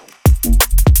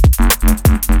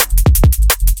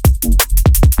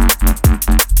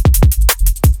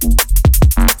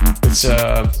 It's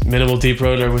a minimal deep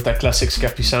roller with that classic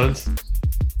Skeppy sound.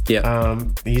 Yeah.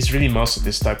 He's really mastered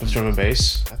this type of drum and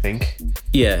bass, I think.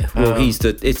 Yeah. Well,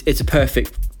 it's a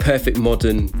perfect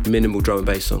modern minimal drum and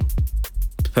bass song.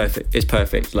 It's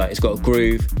perfect. Like, it's got a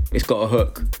groove, it's got a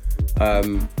hook,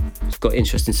 it's got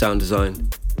interesting sound design.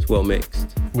 It's well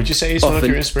mixed. Would you say he's one of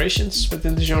your inspirations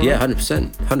within the genre? Yeah,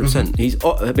 100%. 100%. He's,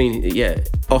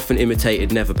 often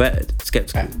imitated, never bettered.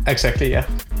 Skeptical. Exactly. Yeah.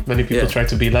 Many people try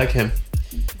to be like him.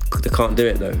 They can't do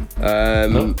it though.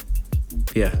 No.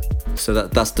 Yeah. So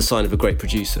that's the sign of a great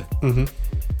producer.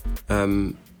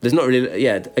 There's not really,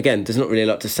 there's not really a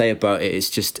lot to say about it. It's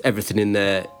just everything in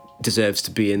there deserves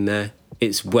to be in there.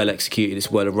 It's well executed,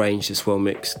 it's well arranged, it's well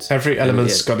mixed. Every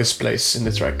element's got its place in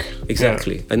the track.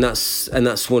 Exactly. Yeah. And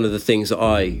that's one of the things that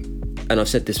I've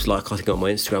said this like I think on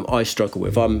my Instagram, I struggle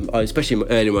with. Especially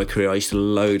early in my career, I used to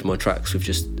load my tracks with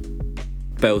just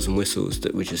bells and whistles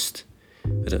that were just,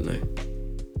 I don't know.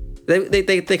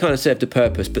 They kind of served a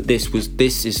purpose, but this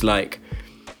is like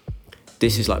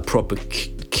proper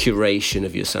curation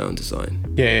of your sound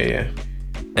design. Yeah.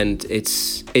 And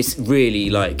it's really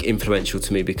like influential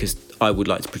to me because I would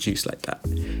like to produce like that,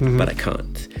 but I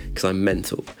can't because I'm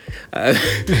mental. But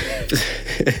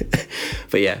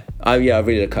yeah, I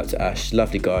really look up to Ash.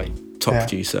 Lovely guy, top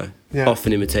producer,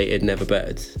 often imitated, never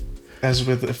bettered. As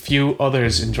with a few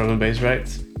others in drum and bass, right?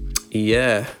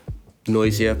 Yeah,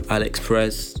 Noisier, Alex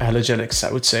Perez, Halogenics,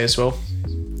 I would say as well.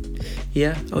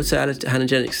 Yeah, I would say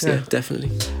Halogenics. Yeah,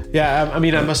 definitely. Yeah, I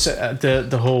mean, I must say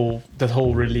that whole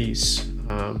release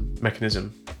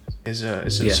Mechanism is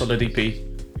a solid EP.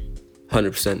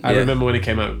 100%. I remember when it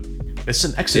came out. It's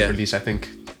an excellent release, I think.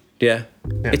 Yeah.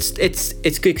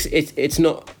 It's good 'cause it's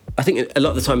not. I think a lot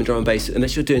of the time in drum and bass,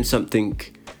 unless you're doing something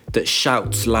that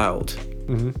shouts loud,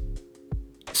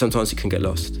 sometimes it can get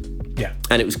lost. Yeah.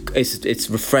 And it's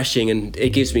refreshing, and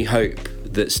it gives me hope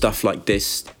that stuff like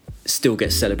this still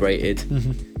gets celebrated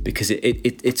because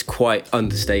it's quite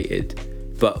understated,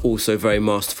 but also very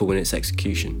masterful in its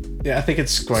execution. Yeah, I think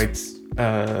it's quite.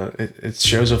 It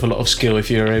shows off a lot of skill if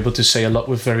you're able to say a lot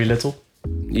with very little.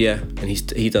 Yeah, and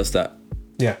he does that.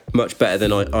 Yeah, much better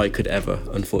than I could ever.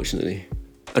 Unfortunately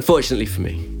for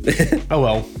me. Oh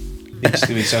well, it's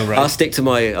doing so right. I'll stick to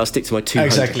my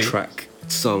 200 track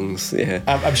songs. Yeah,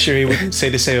 I'm sure he would say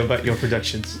the same about your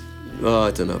productions. Oh,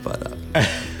 I don't know about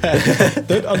that.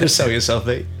 Don't undersell yourself,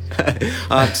 mate.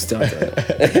 I just don't.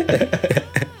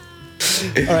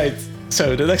 All right,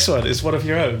 so the next one is one of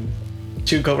your own.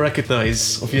 Tune called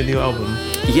Recognize of your new album.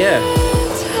 Yeah.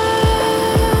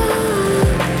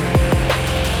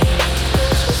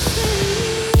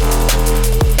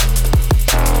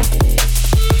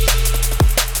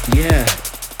 Yeah.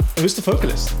 Who's the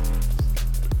vocalist?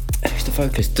 The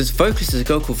vocalist is a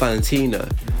girl called Valentina,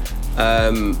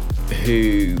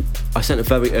 who I sent a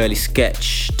very early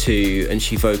sketch to, and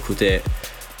she vocaled it,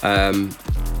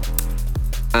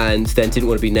 and then didn't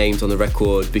want to be named on the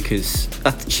record because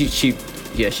she's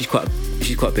quite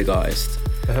a big artist.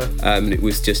 It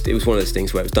was one of those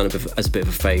things where it was done as a bit of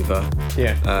a favour.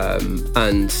 Yeah.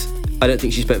 And I don't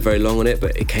think she spent very long on it,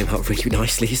 but it came out really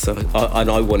nicely. So I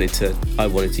wanted to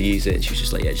use it, and she was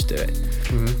just like, yeah, just do it.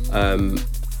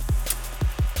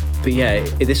 But yeah,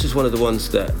 this was one of the ones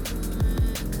that,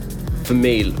 for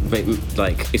me,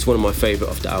 like, it's one of my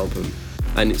favourite of the album,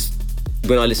 and it's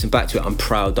when I listen back to it, I'm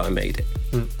proud that I made it.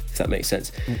 If that makes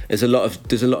sense. There's a lot of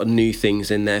new things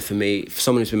in there for me. For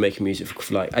someone who's been making music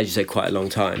for, like, as you say, quite a long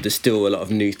time, there's still a lot of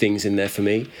new things in there for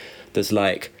me. There's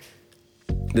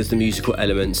the musical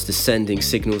elements, the sending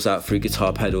signals out through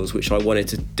guitar pedals, which I wanted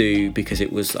to do because I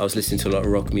was listening to a lot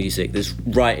of rock music. There's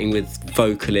writing with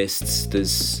vocalists,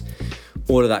 there's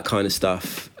all of that kind of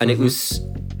stuff. And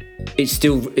it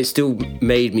still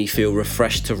made me feel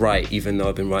refreshed to write, even though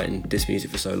I've been writing this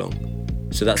music for so long.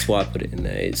 So that's why I put it in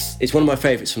there. It's one of my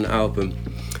favourites from the album,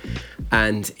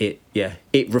 and it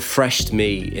refreshed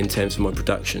me in terms of my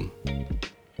production,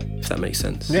 if that makes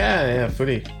sense. Yeah,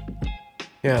 fully.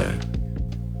 Yeah.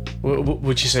 What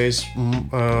would you say is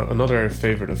another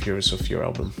favourite of yours of your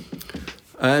album?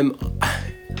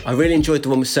 I really enjoyed the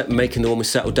one making the one with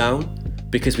Settle Down,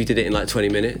 because we did it in like 20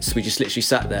 minutes. We just literally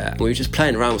sat there and we were just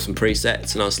playing around with some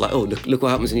presets, and I was like, oh, look what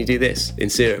happens when you do this in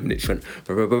Serum. And it just went,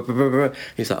 brr, brr, brr, brr, brr.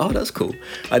 He's like, oh, that's cool.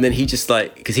 And then he just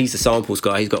like, because he's the samples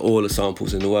guy, he's got all the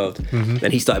samples in the world.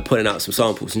 And he started putting out some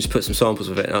samples and just put some samples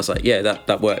with it. And I was like, yeah,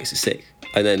 that works, it's sick.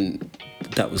 And then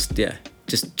that was,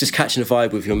 just catching a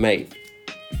vibe with your mate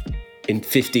in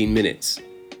 15 minutes.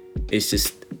 It's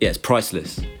just, it's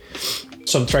priceless.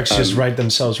 Some tracks just write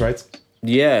themselves, right?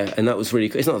 Yeah, and that was really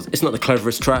cool. It's not the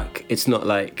cleverest track. It's not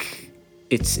like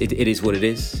it is what it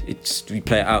is. It's you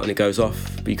play it out and it goes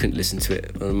off, but you couldn't listen to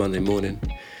it on a Monday morning.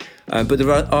 But there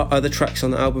are other tracks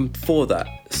on the album for that.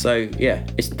 So yeah,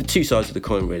 it's the two sides of the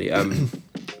coin really.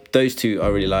 Those two I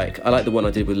really like. I like the one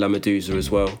I did with La Medusa as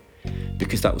well,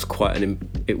 because that was quite an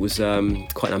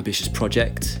ambitious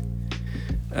project.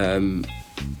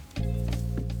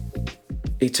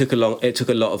 It took a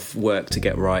lot of work to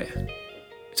get right.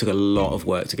 It took a lot of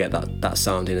work to get that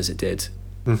sound in as it did.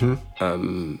 Those are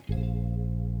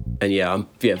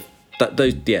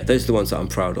the ones that I'm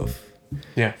proud of.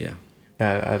 Yeah.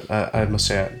 I must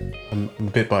say I'm a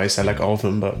bit biased. I like all of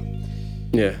them, but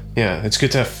yeah, it's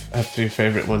good to have your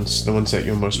favorite ones, the ones that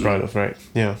you're most proud of, right?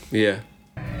 Yeah.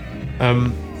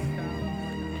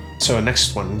 So the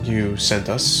next one you sent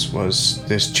us was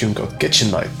this tune called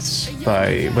Kitchen Lights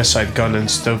by Westside Gun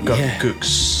and Stove Gun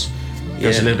Cooks. It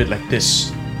goes a little bit like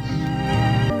this.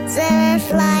 Hey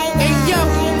yo,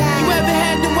 you ever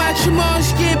had to watch your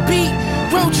moms get beat?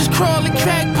 Roaches crawling,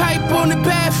 crack pipe on the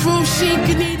bathroom sheet.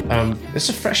 It's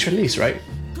a fresh release, right?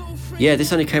 Yeah,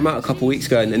 this only came out a couple of weeks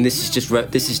ago, and this is just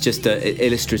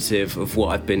illustrative of what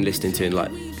I've been listening to in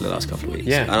like the last couple of weeks.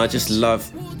 Yeah, and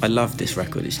I love this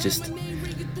record. It's just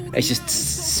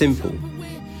simple.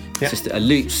 It's just a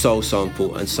loop soul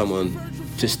sample and someone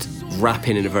just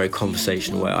rapping in a very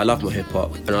conversational way. I love my hip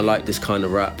hop, and I like this kind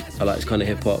of rap. I like this kind of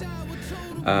hip hop.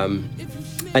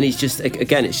 And he's just,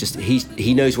 again, it's just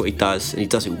he knows what he does, and he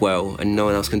does it well, and no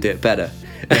one else can do it better.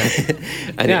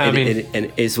 And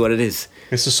it is what it is.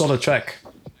 It's a solid track.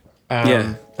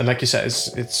 And like you said,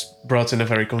 it's brought in a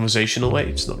very conversational way.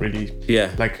 It's not really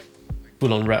like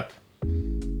full on rap.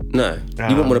 No,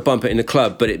 you wouldn't want to bump it in the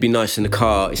club, but it'd be nice in the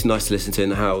car. It's nice to listen to in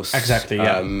the house. Exactly.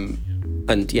 Yeah.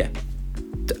 And yeah,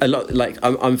 a lot. Like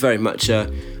I'm very much a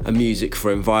music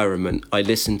for environment. I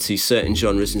listen to certain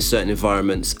genres in certain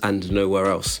environments and nowhere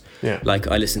else. Yeah. Like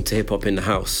I listen to hip hop in the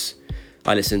house.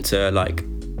 I listen to like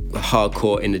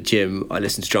hardcore in the gym. I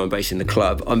listen to drum and bass in the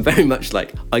club. I'm very much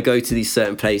like I go to these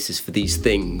certain places for these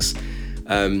things.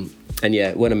 And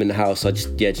yeah, when I'm in the house, I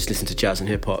just listen to jazz and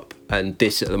hip hop, and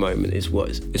this at the moment is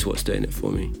what's doing it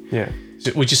for me. Yeah.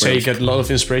 So would you say you get a lot of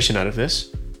inspiration out of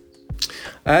this?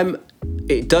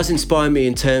 It does inspire me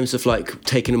in terms of like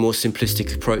taking a more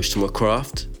simplistic approach to my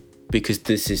craft, because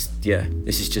this is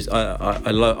just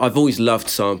I've always loved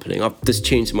sampling. There's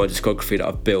tunes in my discography that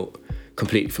I've built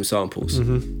completely from samples.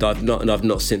 That I've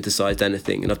not synthesized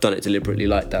anything, and I've done it deliberately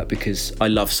like that because I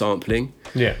love sampling.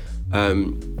 Yeah.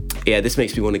 This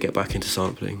makes me want to get back into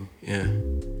sampling. Yeah.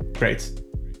 Great.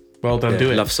 Well done, do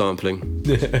it. I love sampling.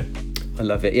 I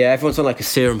love it. Yeah, everyone's on like a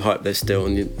Serum hype there still,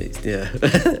 and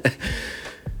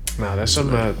No, it's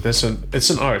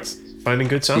an art. Finding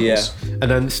good samples. And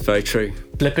then it's very true.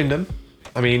 Flipping them.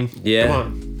 I mean, come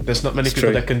on. There's not many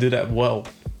people that can do that well.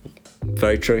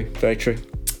 Very true. Very true.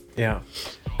 Yeah.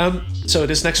 So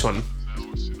this next one,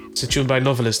 it's a tune by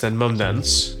Novelist and Mum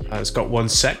Dance. It's got 1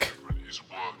 sec.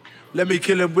 Let me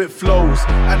kill him with flows.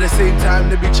 At the same time,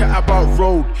 let me chat about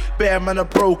road. Bear man are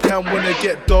broke and wanna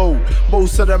get dough.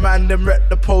 Most of the man them rep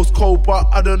the postcode, but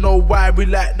I don't know why we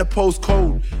like the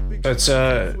postcode. It's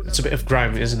a bit of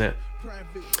grime, isn't it?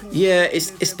 Yeah,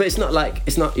 but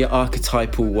it's not your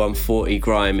archetypal 140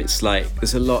 grime. It's like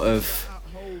there's a lot of.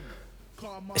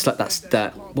 It's like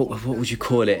what would you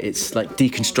call it? It's like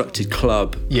deconstructed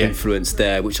club influence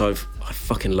there, which I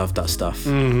fucking love that stuff.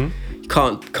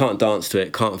 Can't dance to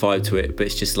it, can't vibe to it, but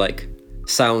it's just like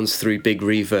sounds through big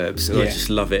reverbs, and I just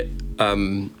love it.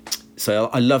 So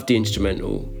I love the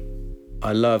instrumental.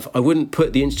 I wouldn't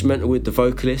put the instrumental with the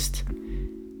vocalist,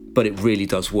 but it really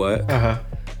does work.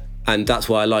 And that's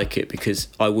why I like it, because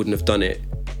I wouldn't have done it,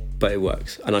 but it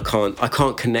works, and I can't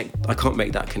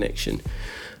make that connection.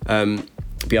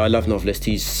 But yeah, I love Novelist.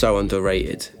 He's so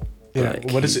underrated. Yeah.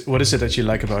 Like, what is it that you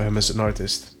like about him as an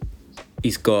artist?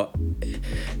 He's got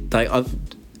like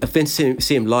I've been to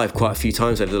see him live quite a few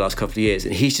times over the last couple of years,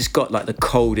 and he's just got like the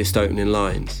coldest opening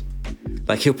lines.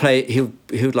 Like he'll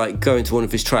like go into one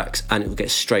of his tracks and it will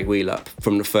get straight wheel up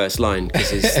from the first line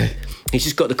because he's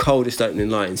just got the coldest opening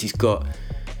lines.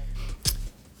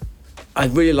 I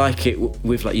really like it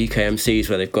with like UK MCs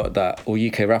where they've got that, or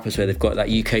UK rappers where they've got that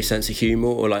UK sense of humour,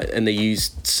 or like, and they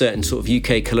use certain sort of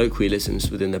UK colloquialisms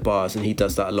within their bars, and he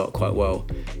does that a lot quite well.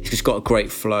 He's just got a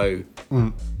great flow.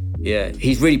 Yeah,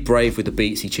 he's really brave with the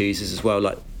beats he chooses as well,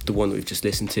 like the one that we've just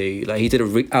listened to. Like he did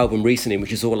a album recently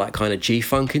which is all like kind of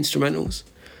G-funk instrumentals,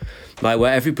 like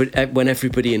where when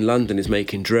everybody in London is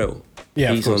making drill.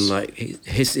 Yeah, he's on like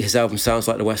his album sounds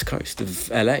like the West Coast of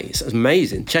LA. It's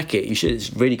amazing. Check it. You should. It's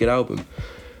a really good album.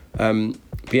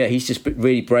 But yeah, he's just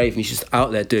really brave and he's just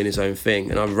out there doing his own thing,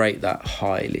 and I rate that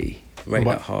highly.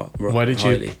 Why did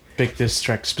you pick this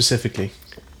track specifically?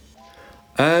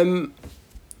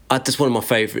 That's one of my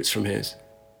favourites from his.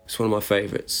 It's one of my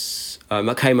favourites.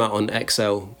 That came out on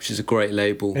XL, which is a great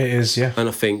label. It is, yeah. And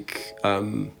I think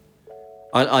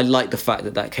I like the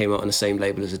fact that came out on the same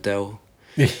label as Adele.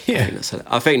 Yeah,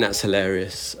 I think that's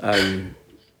hilarious.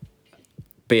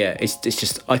 But yeah, it's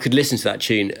just I could listen to that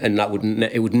tune and that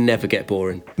it would never get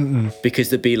boring. Because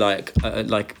there'd be like I don't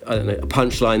know, a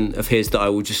punchline of his that I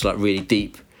would just like really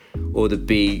deep, or there'd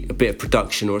be a bit of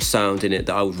production or a sound in it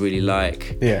that I would really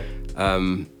like. Yeah.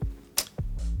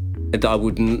 That I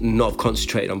would not have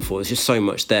concentrated on before. There's just so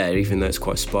much there, even though it's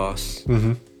quite sparse.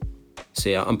 So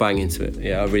yeah, I'm banging into it.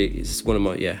 Yeah, it's one of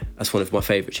my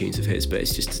favourite tunes of his, but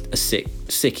it's just a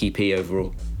sick EP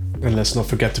overall. And let's not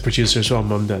forget the producer as well,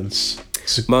 Mum Dance.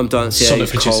 Mum Dance, yeah,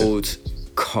 he's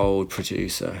cold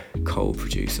producer.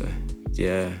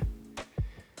 Yeah.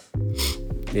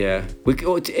 Yeah,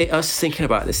 I was thinking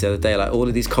about this the other day. Like all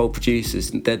of these cold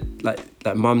producers, they're like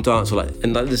Mum Dance, or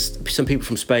and there's some people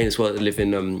from Spain as well that live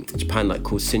in Japan, like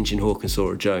called Sinjin Hawk and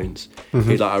Sora Jones,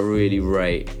 who like I really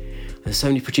rate. There's so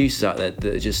many producers out there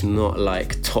that are just not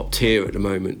like top tier at the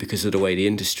moment because of the way the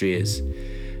industry is.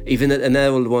 And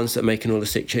they're all the ones that are making all the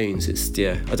sick tunes. It's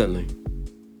I don't know.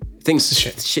 Things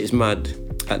shit is mad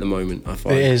at the moment. I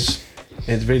find it is.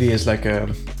 It really is like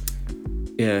a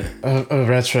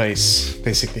rat race,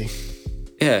 basically.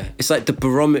 Yeah, it's like the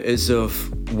barometers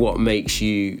of what makes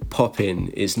you pop in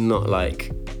is not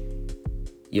like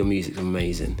your music's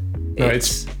amazing. No,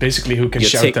 it's basically who can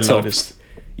shout the loudest.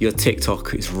 Your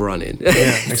TikTok is running.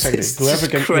 Yeah, exactly.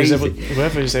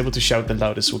 Whoever is able to shout the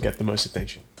loudest will get the most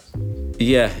attention.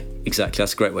 Yeah, exactly.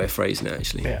 That's a great way of phrasing it,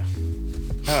 actually. Yeah.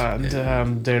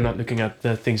 And they're not looking at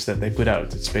the things that they put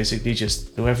out. It's basically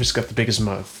just whoever's got the biggest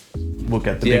mouth will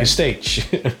get the biggest stage.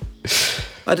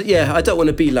 I don't want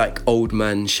to be like old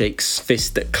man shakes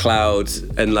fist at clouds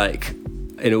and like,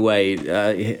 in a way,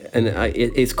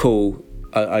 it's cool.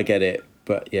 I get it.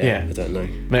 But I don't know.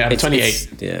 Mate, I'm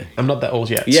 28. Yeah, I'm not that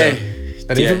old yet. Yeah, so,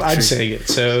 and even I'm saying it.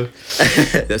 So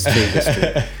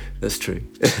That's true.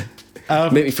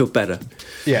 Make me feel better.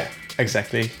 Yeah,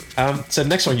 exactly. So the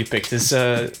next one you picked is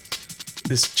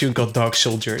this tune called Dog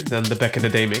Soldier, then the Back in the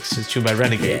Day mix, a tune by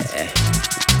Renegade.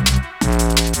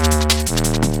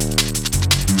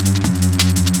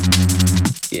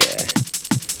 Yeah.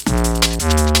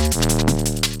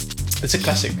 It's a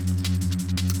classic.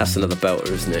 That's another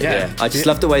belter, isn't it? Yeah. I just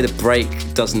love the way the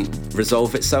break doesn't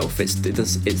resolve itself. It's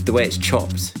the way it's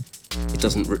chopped. It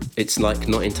doesn't. It's like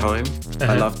not in time.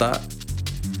 I love that.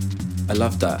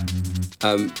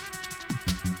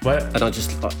 And I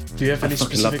just. Do you have any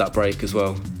specific? I love that break as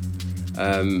well.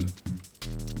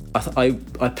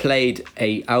 I played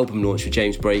a album launch for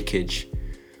James Breakage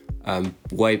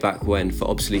way back when for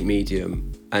Obsolete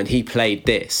Medium, and he played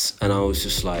this, and I was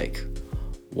just like,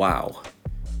 wow.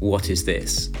 What is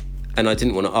this? And I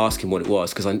didn't want to ask him what it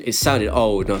was because it sounded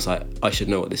old, and I was like, I should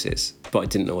know what this is, but I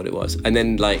didn't know what it was. And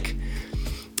then like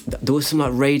there was some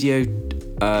like radio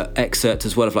excerpt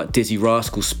as well of like Dizzy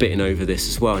Rascal spitting over this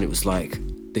as well, and it was like,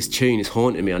 this tune is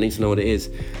haunting me. I need to know what it is.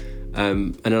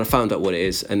 And then I found out what it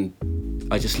is, and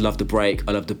I just love the break.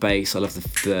 I love the bass. I love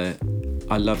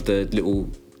I love the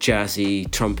little jazzy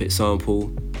trumpet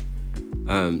sample.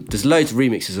 There's loads of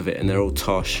remixes of it, and they're all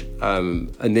tosh.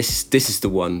 And this is the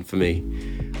one for me.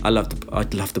 I love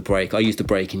the break. I use the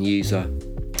break in User,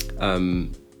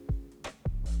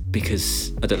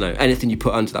 because I don't know, anything you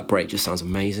put under that break just sounds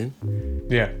amazing.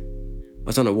 Yeah.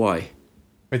 I don't know why.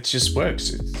 It just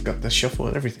works. It's got the shuffle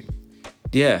and everything.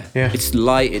 Yeah. It's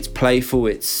light. It's playful.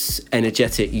 It's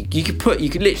energetic. You could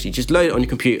literally just load it on your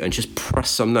computer and just press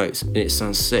some notes, and it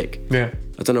sounds sick. Yeah.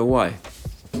 I don't know why.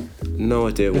 No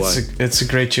idea why. It's a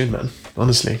great tune, man.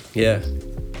 honestly. Yeah,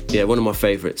 one of my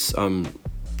favourites.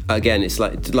 Again, it's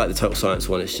like the Total Science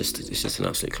one. It's just an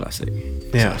absolute classic.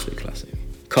 It's an absolute classic.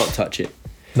 Can't touch it.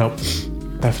 Nope.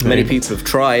 Definitely. Many people have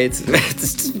tried.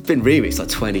 It's been remixed like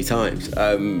 20 times.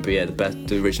 But yeah,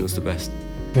 the original's the best.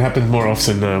 It happened more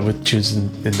often with tunes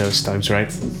in those times,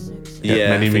 right? Yeah,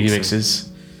 many remixes.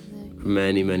 So.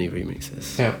 Many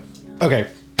remixes. Yeah. Okay.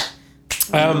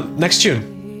 Next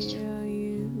tune.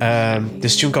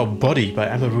 This tune called Body by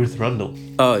Emma Ruth Rundle.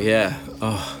 Oh yeah.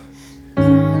 Oh.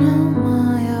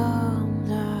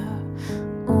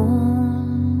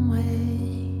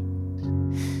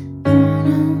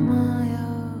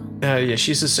 Yeah,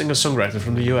 she's a singer-songwriter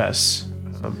from the US.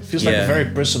 It feels like a very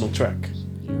personal track.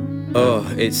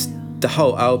 Oh, it's the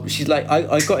whole album. She's like,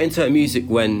 I got into her music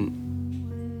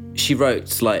when she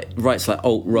writes like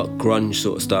alt rock grunge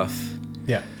sort of stuff.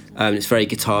 Yeah. It's very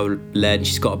guitar led.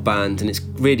 She's got a band, and it's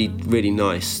really, really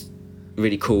nice,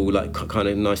 really cool, like kind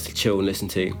of nice to chill and listen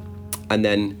to. And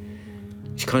then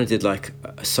she kind of did like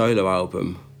a solo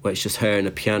album where it's just her and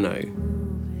a piano,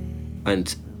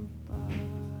 and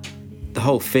the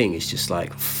whole thing is just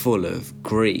like full of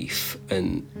grief,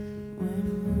 and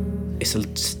it's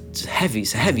a heavy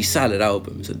salad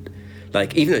album. So,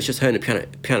 like, even though it's just her and a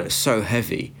piano is so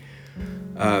heavy,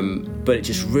 but it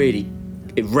just really,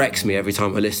 it wrecks me every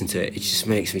time I listen to it. It just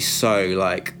makes me so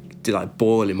like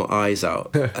bawling my eyes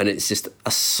out, and it's just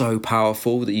so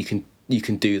powerful that you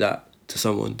can do that to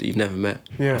someone that you've never met.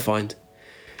 I find.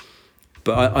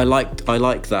 But I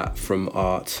like that from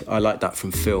art. I like that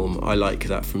from film. I like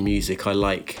that from music. I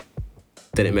like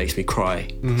that it makes me cry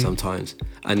sometimes.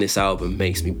 And this album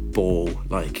makes me bawl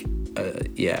like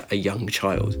a young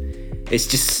child. It's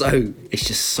just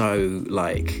so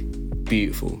like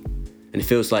beautiful, and it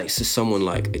feels like it's just someone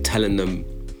like telling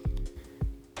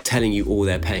you all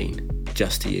their pain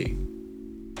just to you.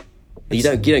 You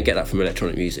don't get that from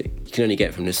electronic music. You can only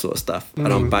get it from this sort of stuff.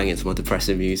 And I'm banging to my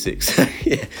depressive music, so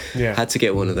yeah. Had to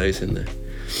get one of those in there.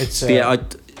 It's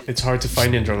hard to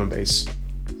find in drum and bass.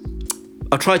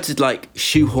 I tried to like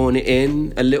shoehorn it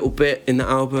in a little bit in the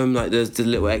album. Like there's the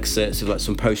little excerpts of like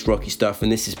some post-rocky stuff,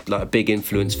 and this is like a big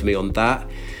influence for me on that.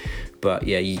 But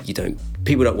yeah, you don't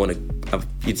want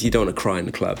to cry in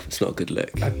the club. It's not a good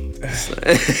look.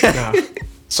 Nah,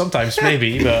 sometimes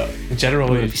maybe, but in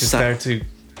general, you're just there to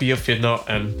be off your nut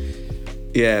and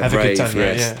have brave, a good time,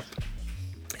 right? Yes. Yeah.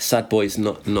 Sad boys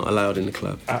not allowed in the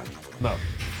club. No,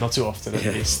 not too often at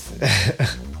least.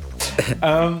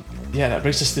 That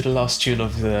brings us to the last tune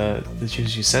of the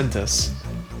tunes you sent us.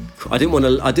 I didn't want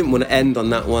to end on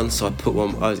that one, so I put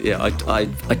one. I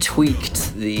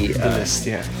tweaked the list.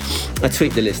 Yeah, I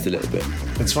tweaked the list a little bit.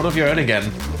 It's one of your own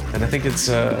again, and I think it's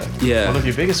one of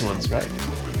your biggest ones, right?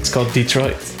 It's called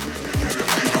Detroit.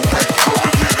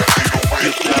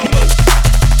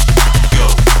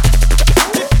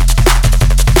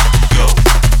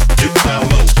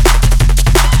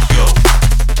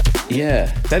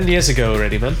 Yeah, 10 years ago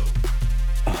already, man.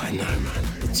 Oh, I know, man.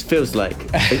 It feels like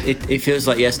it feels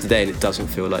like yesterday, and it doesn't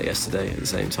feel like yesterday at the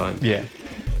same time. Yeah,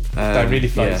 that really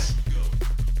flies.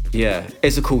 Yeah,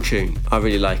 it's a cool tune. I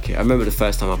really like it. I remember the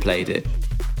first time I played it,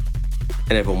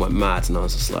 and everyone went mad, and I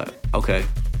was just like, okay,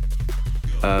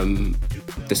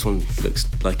 this one looks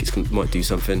like it might do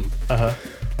something. And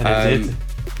it did.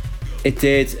 It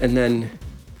did, and then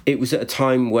it was at a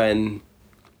time when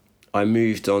I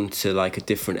moved on to like a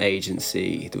different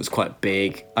agency that was quite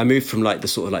big. I moved from like the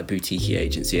sort of like boutique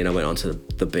agency, and I went on to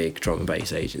the big drum and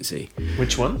bass agency.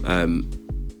 Which one?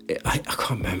 I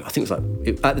can't remember. I think it was like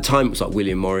at the time it was like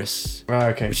William Morris,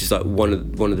 okay, which is like one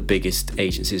of the biggest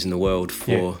agencies in the world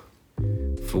for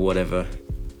whatever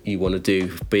you want to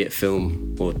do, be it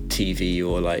film or TV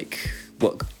or like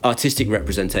what artistic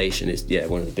representation is. Yeah,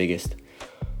 one of the biggest.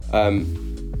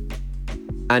 And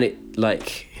it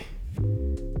like.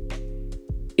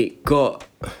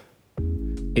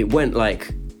 It went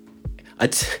like I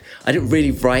didn't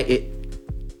really write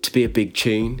it to be a big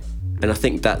tune, and I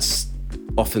think that's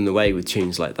often the way with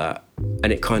tunes like that,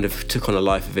 and it kind of took on a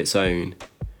life of its own,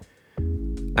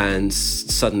 and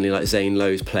suddenly like Zane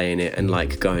Lowe's playing it and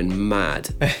like going mad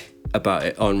about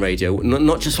it on radio,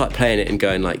 not just like playing it and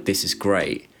going like this is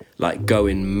great, like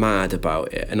going mad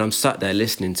about it, and I'm sat there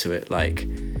listening to it like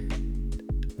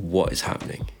what is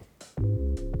happening?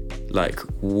 Like,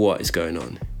 what is going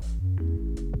on?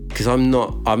 Because I'm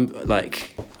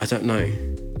like, I don't know.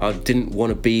 I didn't want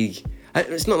to be,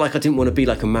 it's not like I didn't want to be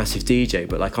like a massive DJ,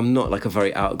 but like, I'm not like a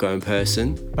very outgoing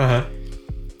person.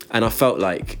 And I felt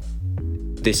like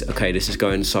this is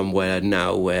going somewhere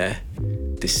now where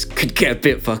this could get a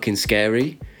bit fucking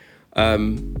scary.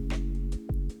 But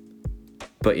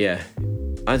yeah,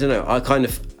 I don't know.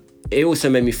 it also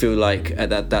made me feel like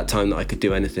at that time that I could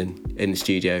do anything in the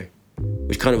studio,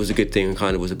 which kind of was a good thing and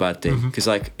kind of was a bad thing, because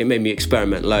like it made me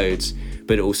experiment loads,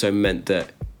 but it also meant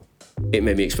that it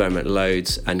made me experiment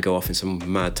loads and go off in some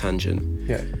mad tangent.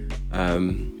 Yeah.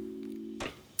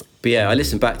 But yeah, I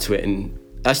listen back to it and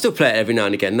I still play it every now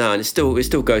and again now, and it still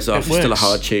goes off. It's still a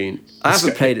hard tune. I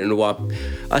haven't played it in a while.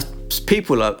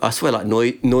 People, I swear, like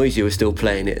Noisy were still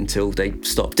playing it until they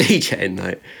stopped DJing.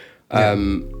 Like,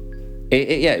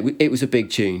 it was a big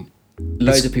tune.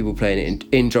 Loads of people playing it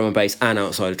in drum and bass and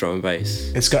outside of drum and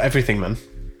bass. It's got everything, man.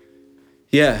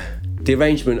 Yeah, the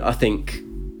arrangement I think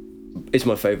is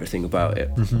my favourite thing about it.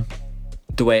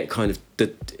 The way it kind of the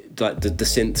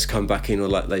synths come back in, or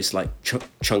like those like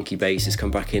chunky basses come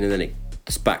back in, and then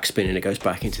it's backspin and it goes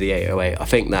back into the 808. I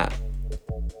think that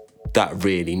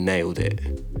really nailed it.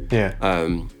 Yeah.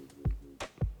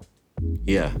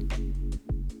 Yeah.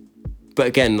 But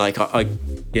again, like I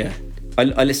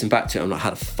listen back to it. I'm like,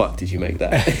 how the fuck did you make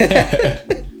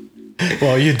that?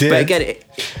 Well, you did. But again,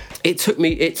 it took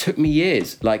me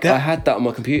years. Like I had that on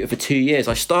my computer for 2 years.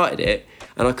 I started it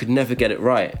and I could never get it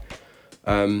right.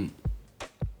 And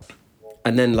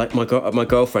then like my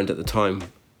girlfriend at the time,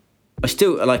 I was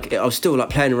still like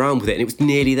playing around with it, and it was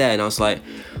nearly there, and I was like,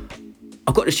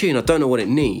 I've got this tune, I don't know what it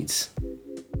needs.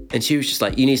 And she was just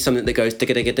like, you need something that goes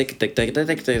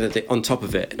on top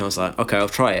of it. And I was like, okay, I'll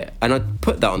try it. And I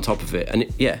put that on top of it,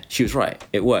 and she was right,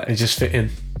 it worked. It just fit in.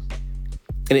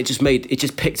 And it just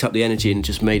picked up the energy and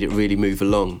just made it really move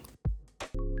along.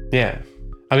 Yeah.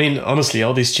 I mean, honestly,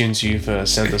 all these tunes you've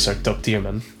sent us are top tier,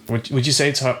 man. Would you say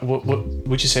it's hard? What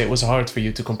would you say it was hard for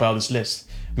you to compile this list?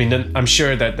 I mean, then I'm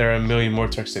sure that there are a million more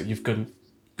tracks that you could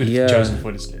have chosen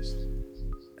for this list.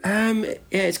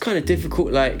 It's kind of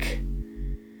difficult. Like,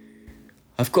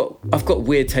 I've got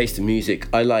weird taste in music.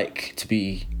 I like to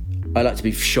be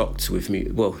shocked with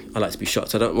music. Well, I like to be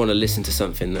shocked. I don't want to listen to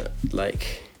something that,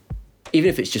 like, even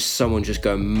if it's just someone just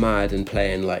going mad and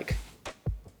playing like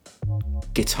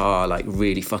guitar like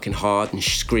really fucking hard and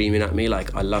screaming at me.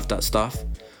 Like, I love that stuff.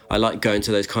 I like going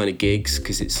to those kind of gigs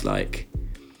because it's like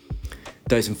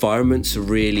those environments are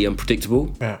really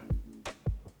unpredictable. Yeah.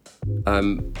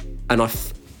 And I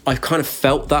kind of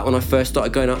felt that when I first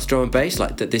started going out to drum and bass,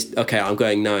 like that I'm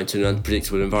going now into an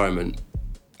unpredictable environment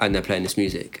and they're playing this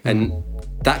music. And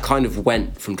that kind of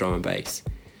went from drum and bass.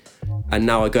 And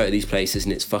now I go to these places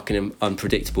and it's fucking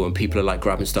unpredictable, and people are like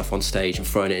grabbing stuff on stage and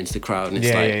throwing it into the crowd, and it's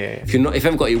if you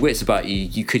haven't got your wits about you,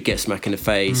 you could get smacked in the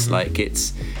face. Like,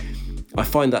 I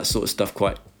find that sort of stuff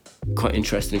quite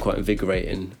interesting, quite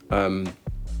invigorating. But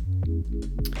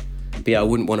yeah, I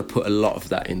wouldn't want to put a lot of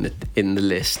that in the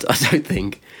list, I don't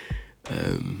think.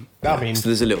 So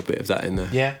there's a little bit of that in there.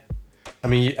 Yeah, I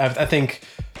mean, I think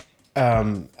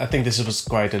this was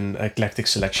quite an eclectic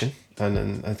selection,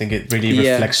 and I think it really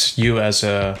reflects you as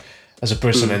a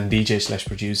person and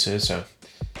DJ/producer. So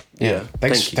yeah,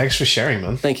 thanks for sharing,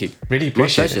 man. Thank you. Really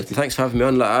appreciate it. Thanks for having me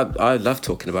on. Like, I love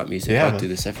talking about music. Yeah, I do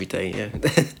this every day. Yeah.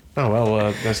 Oh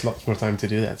well, there's lots more time to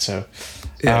do that. So,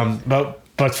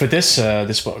 but for this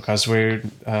podcast, we're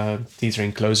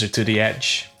teetering closer to the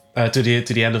edge, to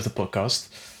the end of the podcast,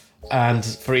 and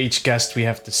for each guest we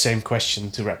have the same question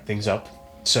to wrap things up.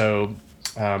 So,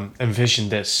 envision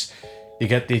this: you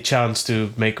get the chance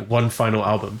to make one final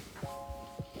album.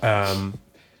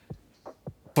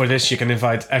 For this, you can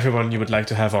invite everyone you would like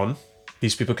to have on.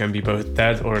 These people can be both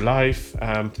dead or alive.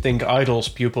 Think idols,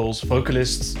 pupils,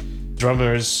 vocalists,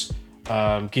 drummers,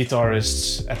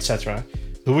 guitarists, etc.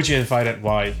 Who would you invite and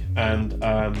why? And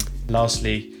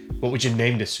lastly, what would you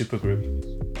name this supergroup?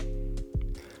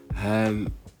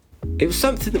 It was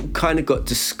something that kind of got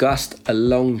discussed a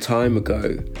long time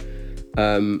ago.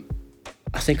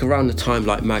 I think around the time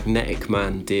like Magnetic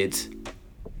Man did,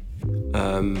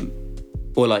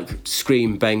 or like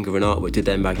Scream, Benga and Artwork did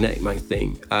their Magnetic Man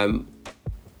thing.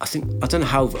 I don't know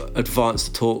how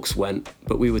advanced the talks went,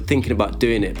 but we were thinking about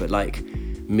doing it, but like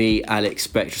me, Alex,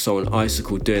 Spectrasol and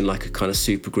Icicle doing like a kind of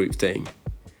supergroup thing.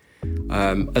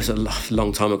 It was a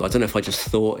long time ago. I don't know if I just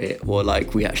thought it or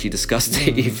like we actually discussed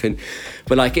it even,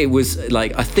 but like it was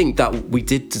like, I think that we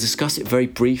did discuss it very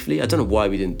briefly. I don't know why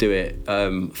we didn't do it. I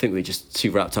think we were just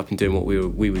too wrapped up in doing what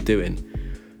we were doing.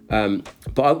 But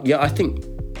I think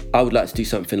I would like to do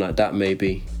something like that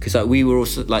maybe, because like, we were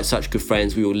also like such good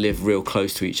friends. We all live real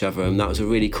close to each other, and that was a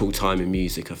really cool time in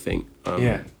music, I think.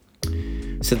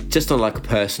 So just on like a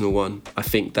personal one, I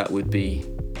think that would be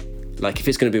like, if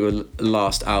it's going to be my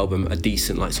last album, a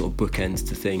decent like sort of bookends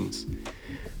to things.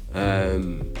 I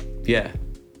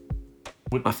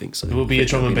think so. It will be a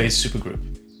drum and bass supergroup.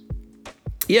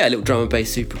 Yeah, a little drum and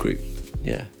bass supergroup.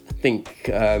 Yeah, I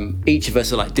think each of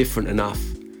us are like different enough,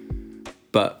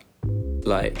 but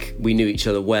like we knew each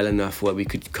other well enough where we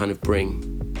could kind of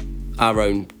bring our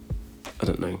own, I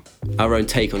don't know, our own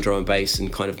take on drum and bass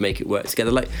and kind of make it work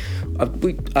together. Like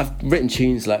I've written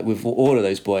tunes like with all of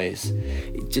those boys,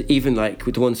 even like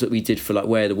with the ones that we did for like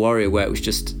Way of the Warrior, where it was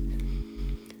just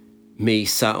me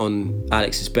sat on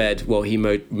Alex's bed while he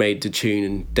made the tune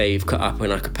and Dave cut up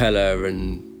an a cappella,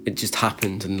 and it just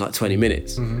happened in like 20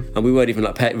 minutes. And we weren't even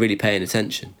like really paying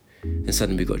attention, and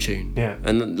suddenly we got a tune. Yeah.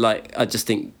 And like I just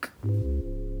think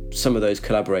some of those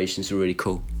collaborations were really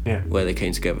cool. Yeah. Where they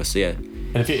came together. So yeah.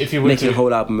 And if you were making a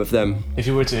whole album of them. If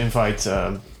you were to invite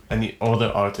any other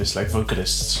artists, like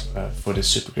vocalists, for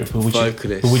this supergroup, who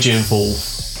would you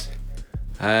involve?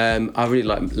 I really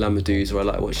like Lamadouza. I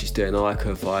like what she's doing. I like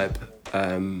her vibe.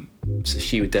 So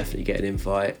she would definitely get an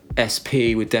invite.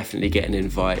 SP would definitely get an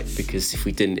invite, because if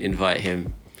we didn't invite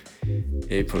him,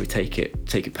 he'd probably take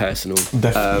it personal.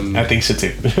 I think so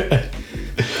too.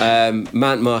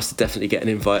 Master definitely get an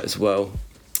invite as well.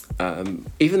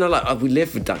 Even though like we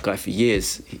lived with that guy for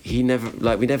years, we never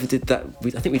did that.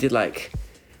 I think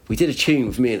we did a tune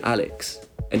with me and Alex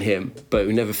and him, but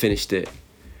we never finished it,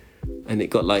 and it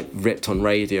got like ripped on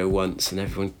radio once, and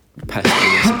everyone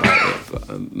pestering us about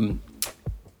it.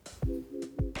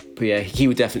 But yeah, he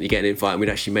would definitely get an invite, and we'd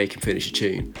actually make him finish a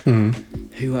tune.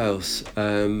 Who else?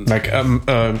 Like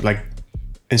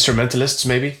instrumentalists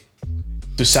maybe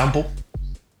to sample.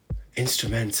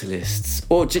 Instrumentalists,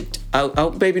 or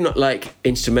I'll maybe not like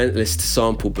instrumentalists to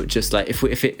sample, but just like if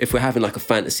we're having like a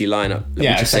fantasy lineup, we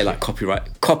just say like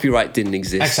copyright didn't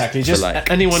exist. Exactly, just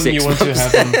like anyone you want to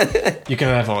have on, you can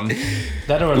have on.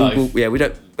 That or live.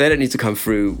 They don't need to come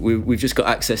through. We've just got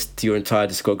access to your entire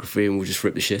discography, and we'll just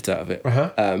rip the shit out of it.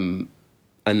 And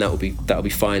that'll be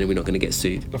fine, and we're not going to get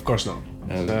sued. Of course not.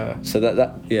 So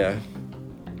that'll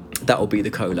be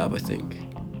the collab, I think.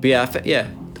 But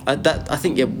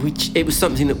it was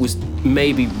something that was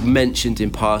maybe mentioned in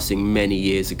passing many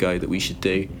years ago that we should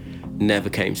do.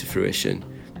 Never came to fruition.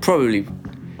 Probably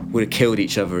would have killed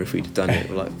each other if we'd have done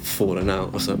it, or like fallen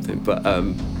out or something. But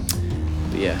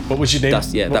yeah. What would you name?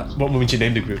 What would you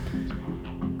name the group?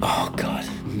 Oh God,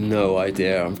 no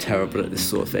idea. I'm terrible at this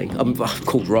sort of thing. I'm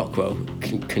called Rockwell.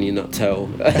 Can you not tell?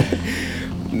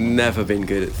 Never been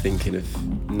good at thinking of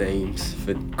names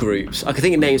for groups. I could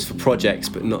think of names for projects,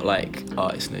 but not like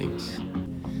artist names.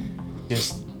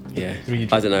 Yes. Yeah.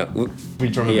 I don't know. Three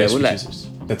drum and bass producers.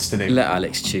 That's the name. Let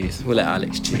Alex choose. We'll let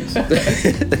Alex choose.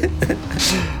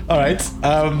 All right.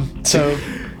 So,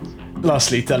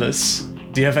 lastly, tell us,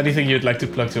 do you have anything you'd like to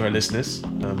plug to our listeners?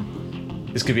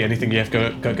 This could be anything you have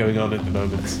got going on at the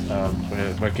moment.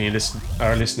 Where can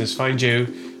our listeners find you?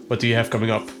 What do you have coming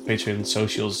up? Patreon,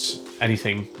 socials,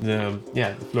 anything? The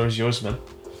floor is yours, man.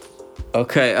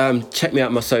 Okay, check me out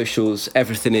on my socials.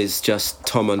 Everything is just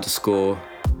Tom_Rockwell.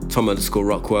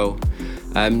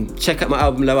 Check out my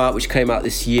album Low Out, which came out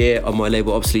this year on my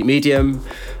label Obsolete Medium.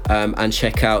 And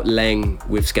check out Leng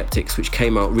with Skeptics, which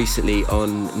came out recently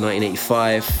on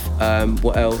 1985.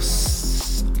 What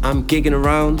else? I'm gigging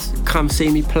around. Come see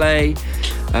me play.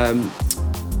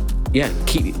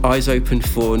 Keep your eyes open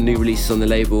for new releases on the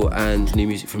label and new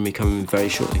music from me coming very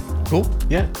shortly. Cool.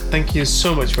 Yeah. Thank you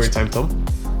so much for your time, Tom.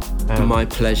 My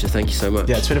pleasure. Thank you so much.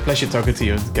 Yeah, it's been a pleasure talking to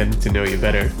you and getting to know you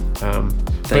better.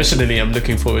 Personally, I'm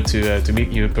looking forward to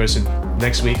meeting you in person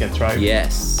next week at Tribe.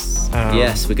 Yes.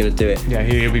 Yes, we're going to do it. Yeah,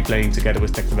 here you'll be playing together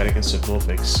with Technomatic and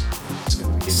Subnormix. It's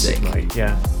going to be a sick night.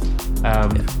 Yeah.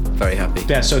 Very happy.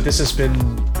 Yeah, so this has been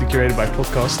the Curated by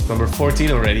podcast, number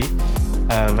 14 already.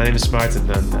 My name is Martin,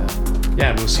 and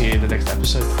we'll see you in the next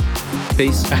episode.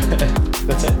 Peace.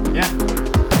 That's it. Yeah.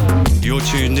 You're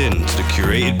tuned in to the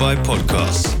Curated by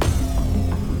podcast.